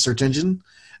second largest search engine.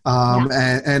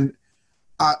 And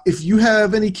if you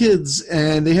have any kids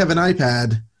and they have an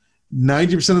iPad,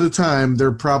 90% of the time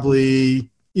they're probably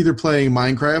either playing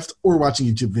Minecraft or watching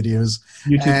YouTube videos.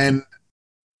 And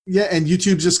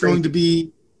YouTube's just going to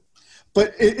be,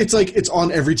 but it's like, it's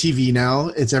on every TV now.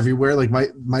 It's everywhere. Like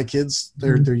my kids,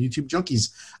 they're YouTube junkies.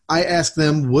 I ask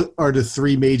them, what are the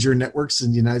 3 major networks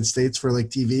in the United States for, like,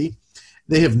 TV?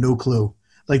 They have no clue.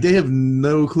 Like, they have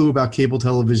no clue about cable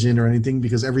television or anything,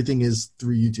 because everything is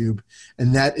through YouTube,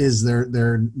 and that is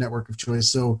their network of choice.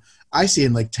 So I see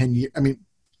in like 10 years, I mean,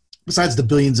 besides the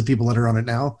billions of people that are on it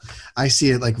now, I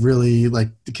see it like really like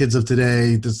the kids of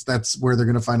today, that's where they're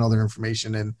going to find all their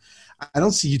information. And I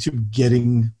don't see YouTube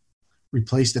getting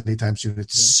replaced anytime soon.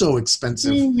 It's so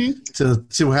expensive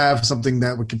to have something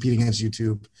that would compete against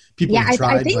YouTube. People have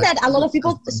tried, I think that a lot of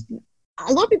people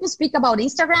speak about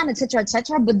Instagram, etc.,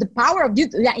 but the power of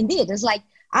YouTube, indeed, it's like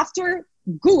after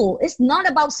Google, it's not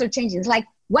about search engines, like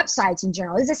websites in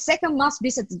general. It's the second most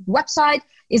visited website,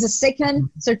 is the second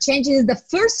search engine, is the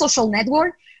first social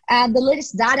network. The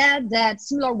latest data that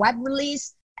Similar Web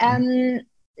released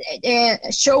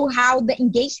show how the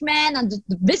engagement and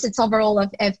the visits overall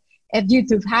of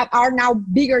YouTube are now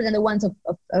bigger than the ones of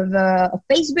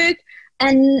Facebook.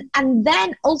 And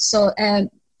then also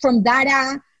from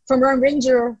Run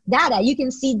Ranger data, you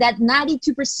can see that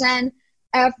 92%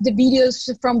 of the videos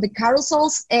from the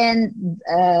carousels and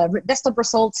desktop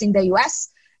results in the US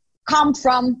come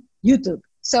from YouTube.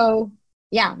 So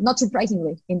not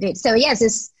surprisingly, indeed. So yes,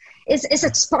 it's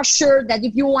exposure that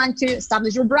if you want to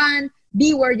establish your brand,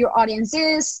 be where your audience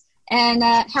is, and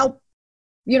help,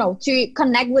 to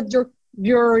connect with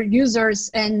your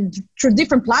users and through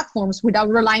different platforms without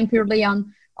relying purely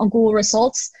on Google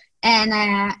results. And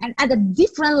at the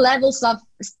different levels of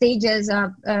stages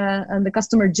of the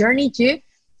customer journey too,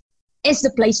 is the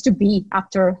place to be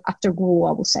after Google,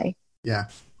 I would say. Yeah,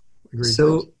 agreed.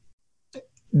 So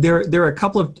there are a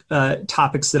couple of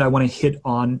topics that I want to hit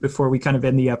on before we kind of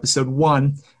end the episode.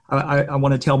 One, I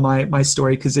want to tell my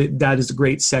story, because that is a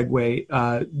great segue.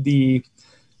 The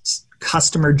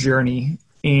customer journey,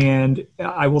 and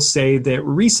I will say that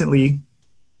recently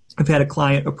I've had a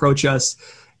client approach us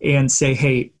and say,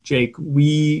 hey, Jake,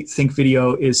 we think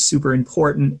video is super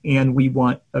important and we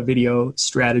want a video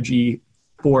strategy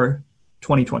for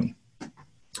 2020.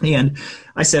 And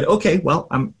I said, okay, well,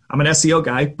 I'm an SEO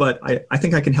guy, but I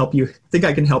think I can help you.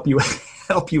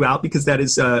 Help you out, because that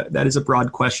is a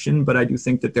broad question, but I do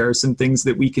think that there are some things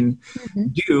that we can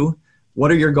do. What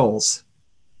are your goals?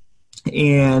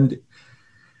 And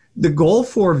the goal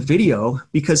for video,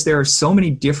 because there are so many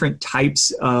different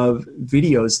types of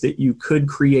videos that you could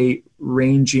create,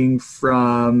 ranging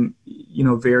from,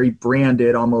 very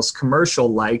branded, almost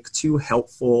commercial-like, to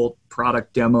helpful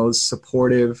product demos,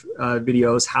 supportive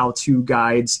videos, how-to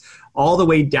guides, all the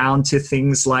way down to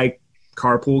things like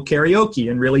carpool karaoke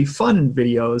and really fun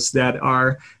videos that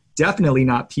are definitely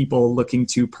not people looking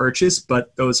to purchase,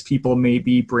 but those people may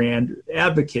be brand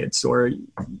advocates, or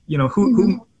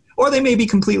who or they may be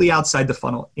completely outside the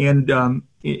funnel. And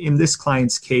in this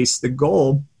client's case, the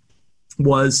goal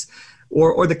was,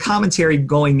 or the commentary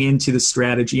going into the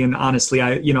strategy, and honestly,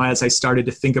 as I started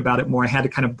to think about it more, I had to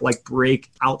kind of like break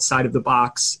outside of the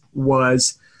box,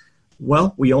 was,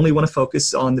 well, we only want to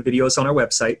focus on the videos on our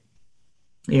website,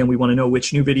 and we want to know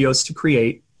which new videos to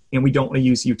create, and we don't want to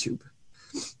use YouTube.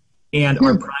 And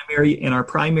our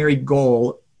primary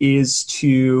goal is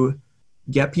to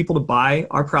get people to buy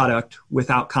our product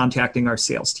without contacting our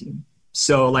sales team.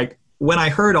 So like when I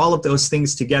heard all of those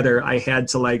things together, I had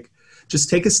to like just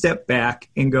take a step back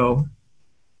and go,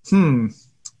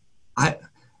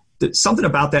 something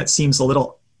about that seems a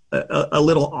little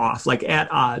off, like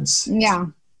at odds. Yeah.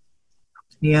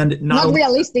 And not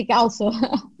realistic also.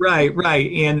 Right.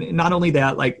 And not only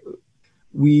that, like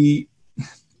we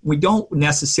don't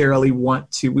necessarily we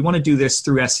want to do this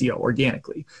through SEO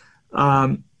organically.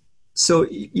 So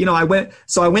I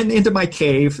went into my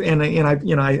cave and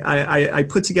I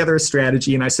put together a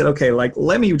strategy, and I said, okay, like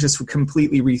let me just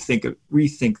completely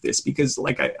rethink this, because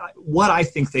like what I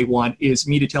think they want is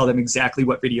me to tell them exactly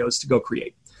what videos to go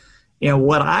create. And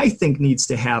what I think needs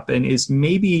to happen is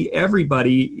maybe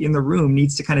everybody in the room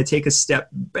needs to kind of take a step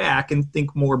back and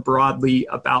think more broadly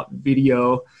about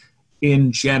video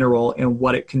in general and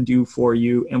what it can do for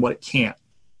you and what it can't.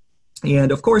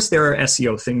 And of course, there are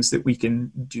SEO things that we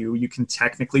can do. You can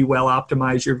technically well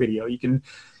optimize your video. You can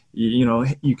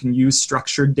use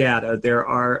structured data. There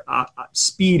are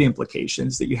speed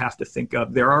implications that you have to think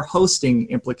of. There are hosting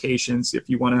implications if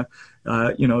you want to,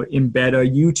 embed a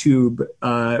YouTube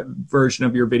version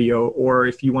of your video, or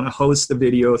if you want to host the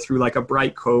video through like a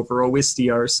Brightcove or a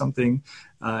Wistia or something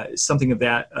of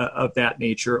that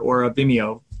nature, or a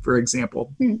Vimeo, for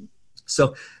example.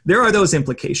 So there are those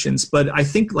implications, but I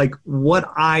think like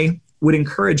what I would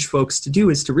encourage folks to do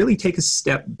is to really take a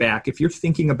step back. If you're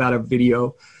thinking about a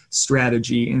video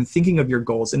strategy and thinking of your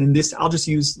goals, and in this, I'll just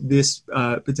use this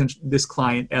this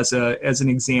client as an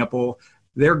example.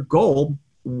 Their goal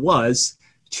was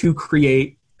to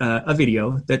create a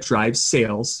video that drives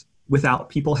sales without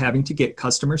people having to get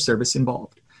customer service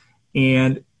involved.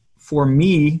 And for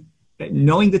me,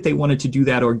 knowing that they wanted to do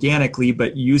that organically,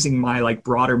 but using my like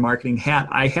broader marketing hat,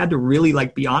 I had to really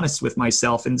like be honest with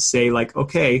myself and say like,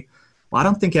 okay, well, I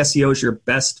don't think SEO is your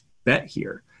best bet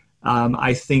here.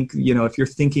 I think, if you're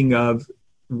thinking of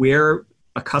where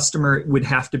a customer would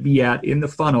have to be at in the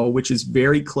funnel, which is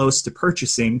very close to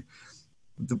purchasing,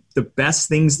 the best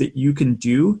things that you can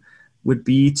do would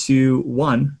be to,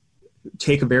 one,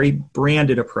 take a very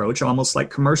branded approach, almost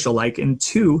like commercial-like, and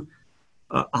two,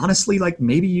 honestly, like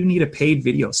maybe you need a paid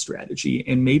video strategy,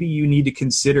 and maybe you need to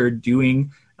consider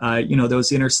doing,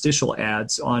 those interstitial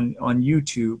ads on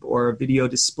YouTube, or a video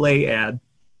display ad,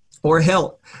 or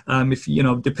hell, if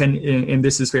and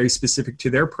this is very specific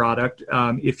to their product.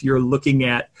 If you're looking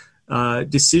at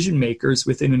decision makers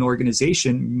within an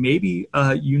organization, maybe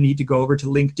you need to go over to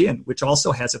LinkedIn, which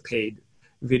also has a paid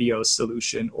video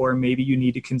solution, or maybe you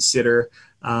need to consider,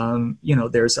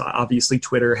 there's obviously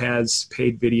Twitter has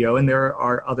paid video, and there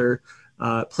are other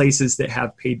places that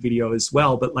have paid video as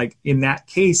well. But like in that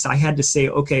case, I had to say,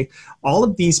 okay, all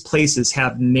of these places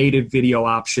have native video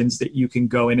options that you can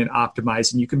go in and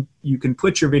optimize, and you can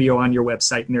put your video on your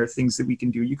website, and there are things that we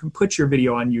can do. You can put your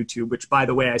video on YouTube, which, by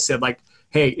the way, I said like,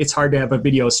 hey, it's hard to have a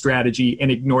video strategy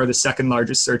and ignore the second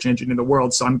largest search engine in the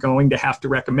world, so I'm going to have to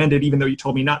recommend it, even though you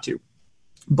told me not to.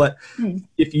 But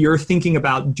if you're thinking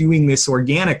about doing this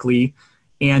organically,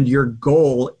 and your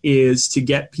goal is to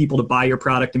get people to buy your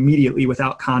product immediately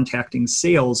without contacting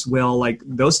sales, well, like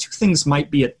those two things might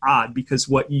be at odds, because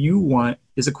what you want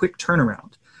is a quick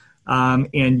turnaround,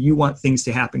 and you want things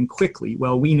to happen quickly.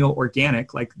 Well, we know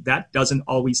organic, like that doesn't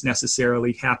always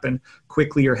necessarily happen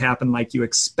quickly or happen like you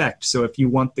expect. So if you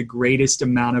want the greatest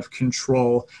amount of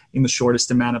control in the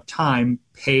shortest amount of time,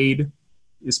 paid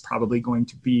is probably going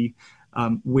to be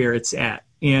where it's at.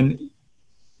 And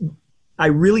I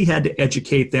really had to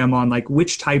educate them on like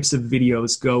which types of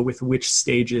videos go with which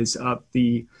stages of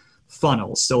the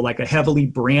funnel. So like a heavily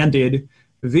branded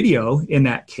video in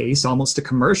that case, almost a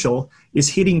commercial, is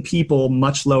hitting people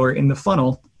much lower in the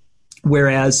funnel.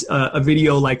 Whereas a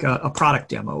video like a product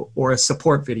demo or a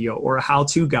support video or a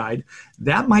how-to guide,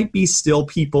 that might be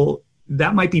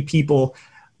people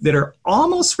that are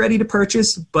almost ready to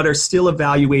purchase, but are still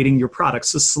evaluating your product.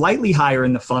 So slightly higher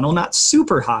in the funnel, not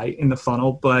super high in the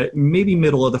funnel, but maybe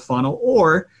middle of the funnel.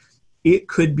 Or it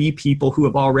could be people who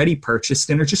have already purchased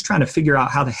and are just trying to figure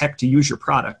out how the heck to use your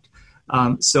product.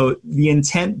 So the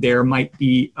intent there might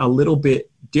be a little bit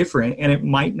different, and it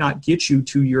might not get you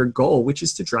to your goal, which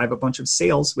is to drive a bunch of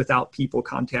sales without people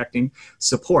contacting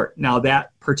support. Now,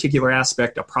 that particular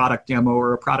aspect, a product demo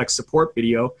or a product support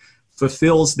video,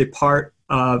 fulfills the part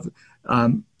of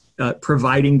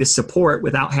providing the support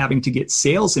without having to get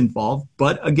sales involved.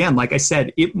 But again, like I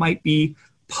said, it might be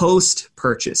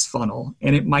post-purchase funnel,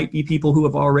 and it might be people who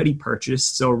have already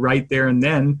purchased. So right there and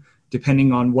then,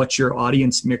 depending on what your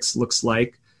audience mix looks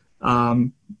like,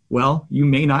 well, you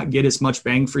may not get as much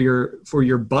bang for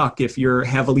your buck if you're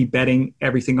heavily betting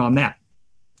everything on that.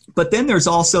 But then there's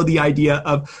also the idea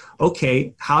of,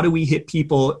 okay, how do we hit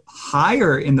people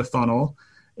higher in the funnel?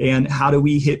 And how do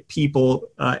we hit people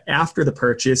after the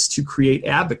purchase to create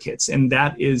advocates? And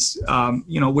that is,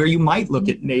 where you might look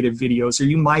at native videos, or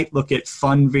you might look at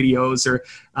fun videos, or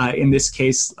in this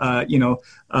case, a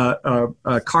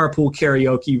carpool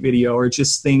karaoke video, or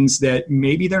just things that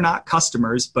maybe they're not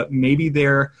customers, but maybe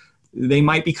they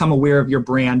might become aware of your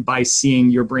brand by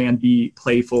seeing your brand be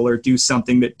playful or do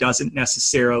something that doesn't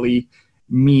necessarily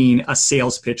mean a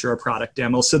sales pitch or a product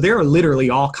demo. So there are literally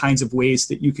all kinds of ways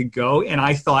that you could go. And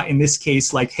I thought in this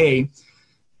case, like, hey,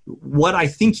 what I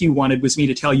think you wanted was me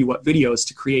to tell you what videos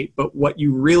to create, but what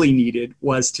you really needed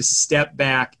was to step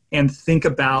back and think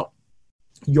about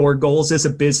your goals as a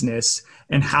business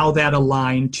and how that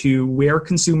aligned to where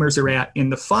consumers are at in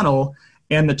the funnel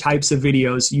and the types of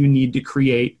videos you need to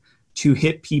create to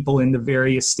hit people in the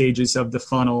various stages of the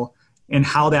funnel, and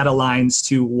how that aligns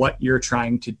to what you're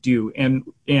trying to do.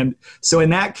 And so in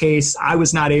that case, I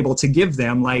was not able to give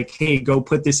them like, hey, go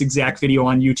put this exact video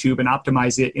on YouTube and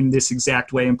optimize it in this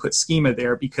exact way and put schema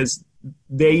there, because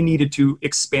they needed to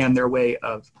expand their way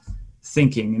of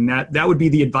thinking. And that would be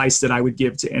the advice that I would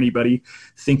give to anybody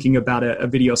thinking about a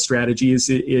video strategy. Is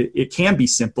it can be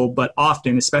simple, but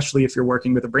often, especially if you're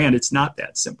working with a brand, it's not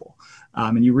that simple.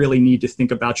 And you really need to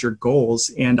think about your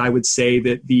goals. And I would say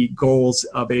that the goals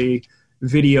of a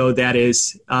video that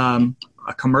is a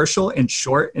commercial and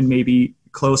short and maybe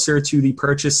closer to the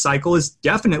purchase cycle is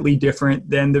definitely different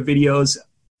than the videos,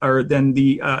 or than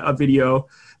a video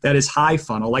that is high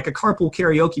funnel, like a carpool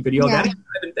karaoke video. Yeah.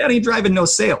 That ain't driving no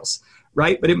sales,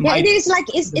 right? But it might. It is like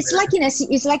it's like in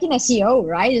SEO,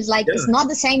 right? It's like It's not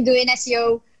the same doing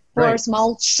SEO for a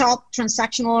small shop,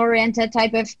 transactional oriented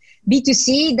type of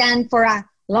B2C than for a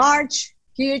large,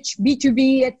 huge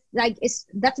B2B. It's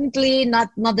definitely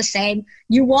not the same.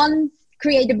 You won't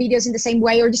create the videos in the same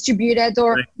way or distribute it,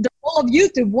 or the role of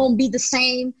YouTube won't be the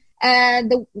same.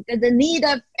 The need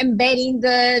of embedding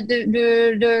the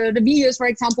videos, for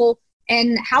example,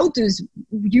 and how-tos,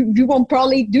 you won't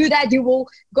probably do that. You will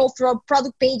go through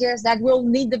product pages that will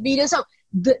need the video. So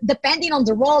depending on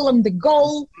the role, on the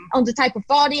goal, on the type of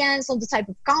audience, on the type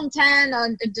of content,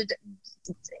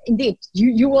 indeed,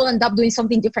 you will end up doing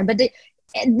something different. But this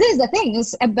is the thing,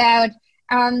 is about,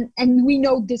 and we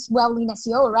know this well in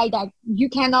SEO, right? That you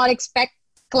cannot expect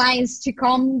clients to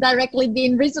come directly,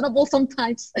 being reasonable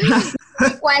sometimes.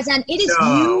 And it is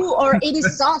you or it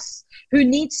is us who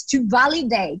needs to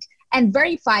validate and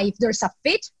verify if there's a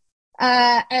fit,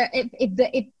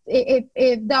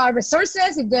 if there are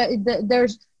resources, if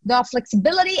there's the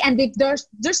flexibility, and if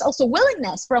there's also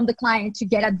willingness from the client to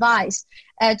get advice,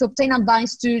 to obtain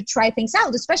advice, to try things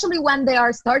out, especially when they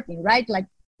are starting, right? Like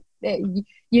you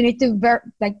need to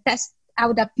test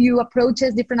out a few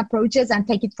different approaches, and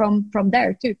take it from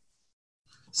there too.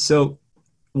 So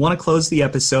I want to close the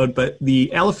episode, but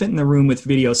the elephant in the room with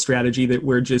video strategy that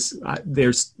we're just,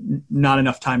 there's not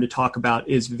enough time to talk about,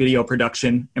 is video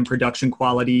production and production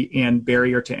quality and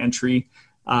barrier to entry.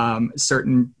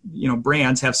 Certain,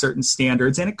 brands have certain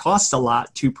standards, and it costs a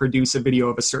lot to produce a video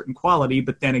of a certain quality.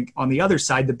 But then on the other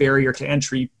side, the barrier to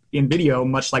entry in video,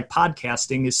 much like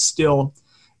podcasting, is still,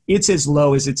 it's as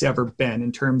low as it's ever been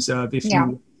in terms of if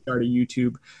you start a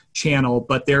YouTube channel.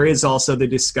 But there is also the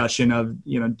discussion of,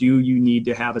 do you need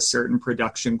to have a certain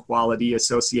production quality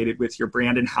associated with your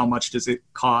brand, and how much does it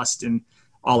cost, and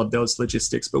all of those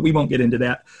logistics. But we won't get into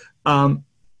that.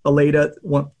 Aleyda,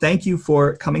 thank you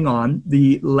for coming on.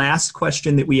 The last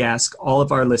question that we ask all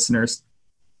of our listeners,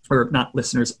 or not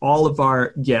listeners, all of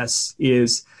our guests,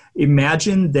 is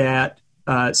imagine that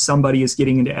somebody is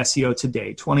getting into SEO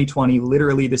today, 2020,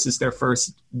 literally this is their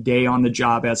first day on the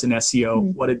job as an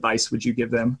SEO. What advice would you give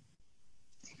them?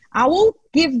 I will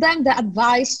give them the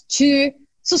advice to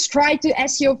subscribe to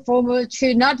SEO FOMO to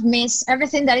not miss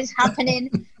everything that is happening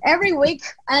every week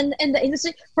and in the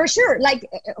industry. For sure, like,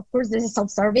 of course, this is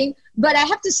self-serving, but I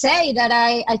have to say that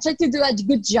I try to do a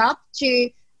good job to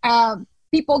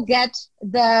people get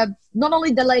not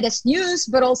only the latest news,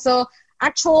 but also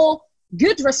actual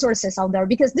good resources out there,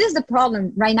 because this is the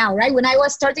problem right now, right? When I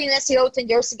was starting in SEO 10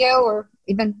 years ago, or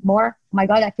even more, oh my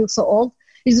God, I feel so old.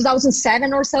 It's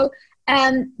 2007 or so.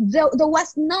 And there was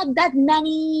not that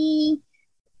many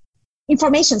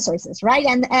information sources, right?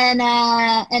 And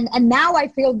now I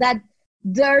feel that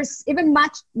there's even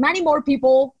many more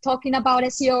people talking about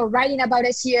SEO, writing about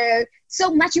SEO, so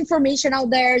much information out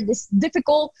there. It's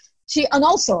difficult to, and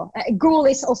also Google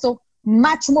is also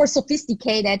much more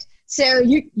sophisticated. So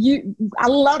a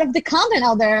lot of the content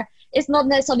out there is not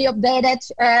necessarily updated,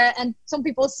 and some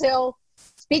people still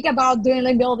speak about doing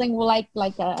link building like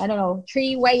I don't know,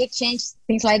 three-way exchange,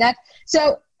 things like that.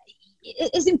 So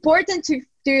it's important to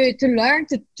learn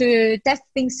to test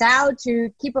things out, to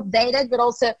keep updated, but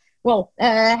also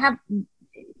have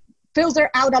filter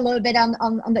out a little bit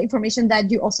on the information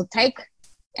that you also take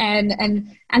and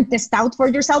test out for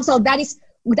yourself. So that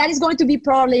is going to be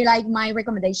probably like my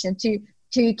recommendation, to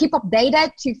keep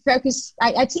updated, to focus.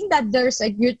 I think that there's a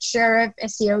good share of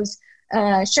SEOs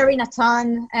sharing a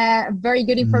ton, very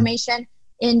good information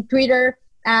in Twitter.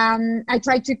 I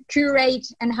try to curate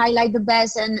and highlight the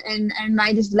best and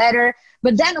my newsletter.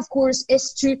 But then, of course,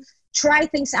 is to try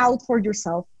things out for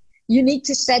yourself. You need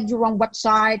to set your own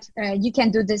website. You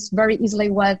can do this very easily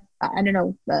with,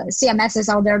 CMSs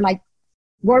out there like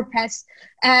WordPress.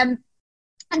 And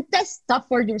test stuff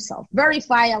for yourself.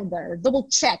 Verify out there. Double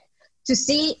check to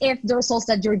see if the results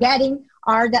that you're getting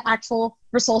are the actual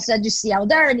results that you see out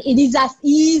there. And it is as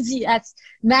easy as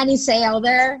many say out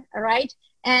there, right?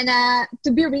 And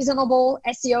to be reasonable,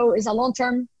 SEO is a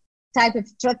long-term type of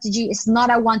strategy. It's not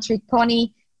a one-trick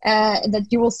pony that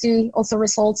you will see also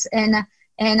results in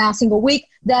a single week.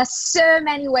 There's so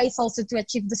many ways also to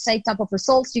achieve the same type of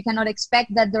results. You cannot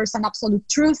expect that there's an absolute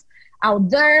truth out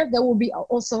there. There will be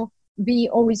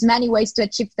always many ways to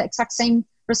achieve the exact same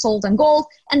result and goal.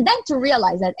 And then to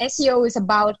realize that SEO is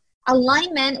about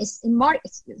alignment, is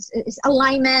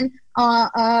alignment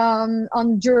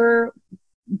on your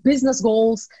business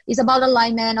goals, is about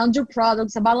alignment on your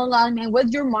products, about alignment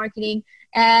with your marketing.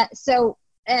 So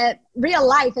real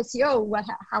life SEO,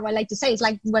 how I like to say, is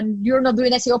like when you're not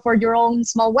doing SEO for your own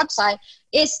small website,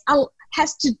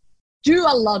 has to do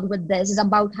a lot with this. It's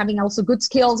about having also good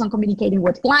skills on communicating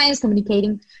with clients,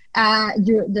 communicating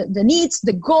the needs,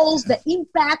 the goals, the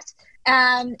impact,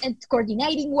 and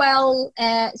coordinating well.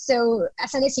 So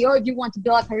as an SEO, if you want to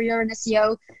build a career in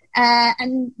SEO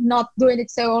and not doing it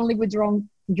so only with your own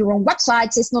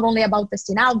websites, it's not only about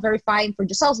testing out, verifying for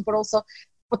yourselves, but also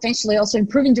potentially also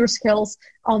improving your skills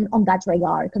on that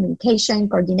regard: communication,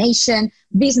 coordination,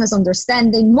 business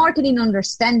understanding, marketing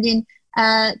understanding,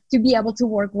 to be able to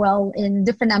work well in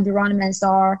different environments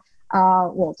or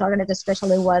targeted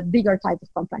especially with bigger type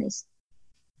of companies.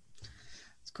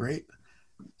 That's great.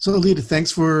 So Aleyda,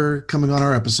 thanks for coming on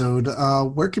our episode.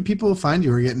 Where can people find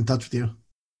you or get in touch with you?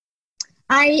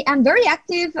 I am very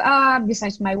active,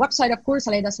 besides my website, of course,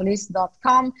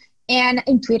 aleydasolis.com, and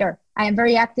in Twitter. I am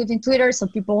very active in Twitter, so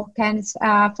people can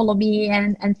follow me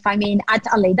and find me at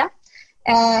Aleyda,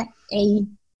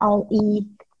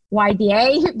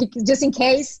 ALEYDA, because just in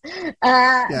case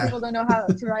people don't know how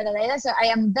to write Aleyda. So I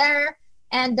am there,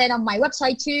 and then on my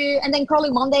website too. And then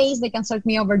Crawling Mondays, they can search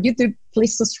me over YouTube.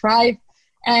 Please subscribe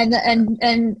and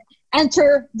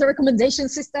enter the recommendation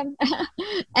system.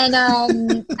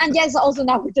 and yes, also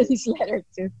now with the newsletter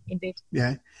too, indeed.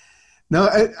 Yeah. No,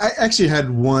 I actually had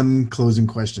one closing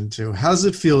question too. How does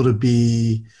it feel to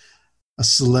be a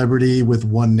celebrity with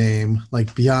one name,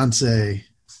 like Beyonce?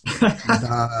 Well,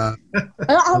 I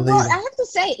have to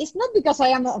say, it's not because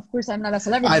I'm not a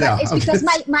celebrity. I know. It's because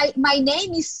my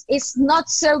name is not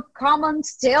so common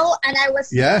still, and I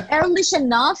was early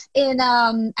enough in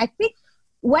I think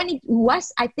when it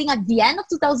was, I think at the end of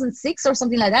 2006 or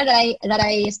something like that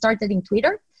I started in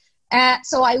Twitter.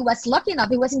 So I was lucky enough.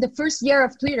 It was in the first year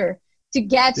of Twitter to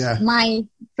get my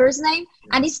first name,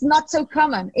 and it's not so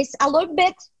common. It's a little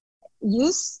bit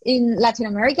used in Latin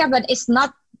America, but it's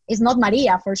not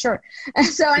Maria for sure.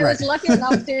 So I was lucky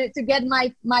enough to get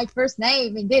my first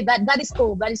name. Indeed, that is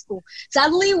cool. That is cool.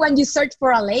 Sadly, when you search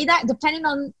for Aleyda, depending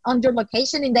on your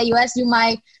location in the US, you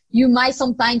might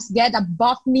sometimes get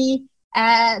above me.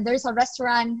 There's a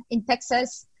restaurant in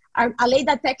Texas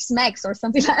Aleyda Tex-Mex or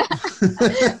something like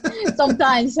that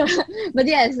sometimes. But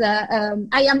yes, I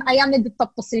am in the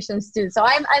top positions too. So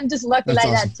I'm just lucky That's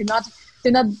like awesome. that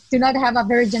to not have a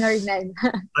very generic name.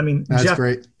 I mean, That's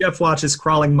great. Jeff watches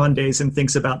Crawling Mondays and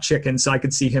thinks about chicken, so I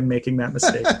could see him making that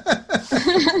mistake.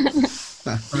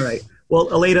 All right. Well,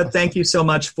 Aleyda, thank you so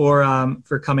much for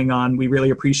coming on. We really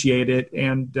appreciate it.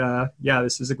 And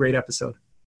this is a great episode.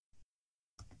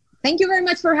 Thank you very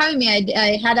much for having me.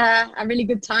 I had a really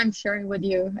good time sharing with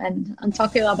you and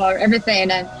talking about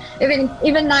everything, and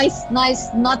even nice,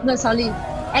 not necessarily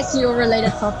SEO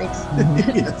related topics.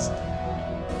 Yes.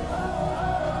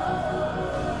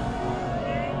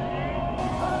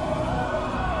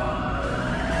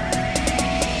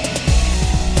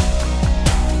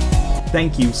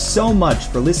 Thank you so much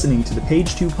for listening to the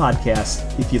Page 2 podcast.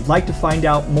 If you'd like to find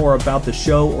out more about the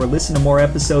show or listen to more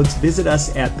episodes, visit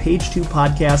us at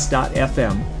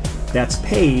page2podcast.fm. That's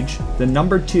page,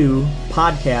 2,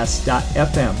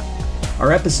 podcast.fm.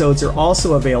 Our episodes are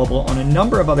also available on a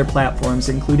number of other platforms,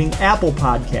 including Apple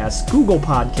Podcasts, Google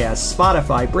Podcasts,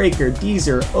 Spotify, Breaker,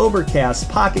 Deezer, Overcast,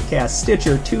 Pocket Cast,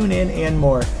 Stitcher, TuneIn, and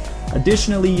more.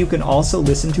 Additionally, you can also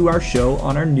listen to our show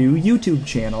on our new YouTube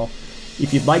channel.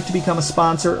 If you'd like to become a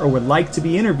sponsor or would like to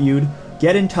be interviewed,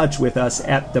 get in touch with us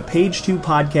at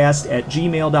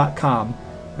thepage2podcast@gmail.com.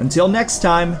 Until next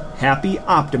time, happy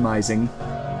optimizing.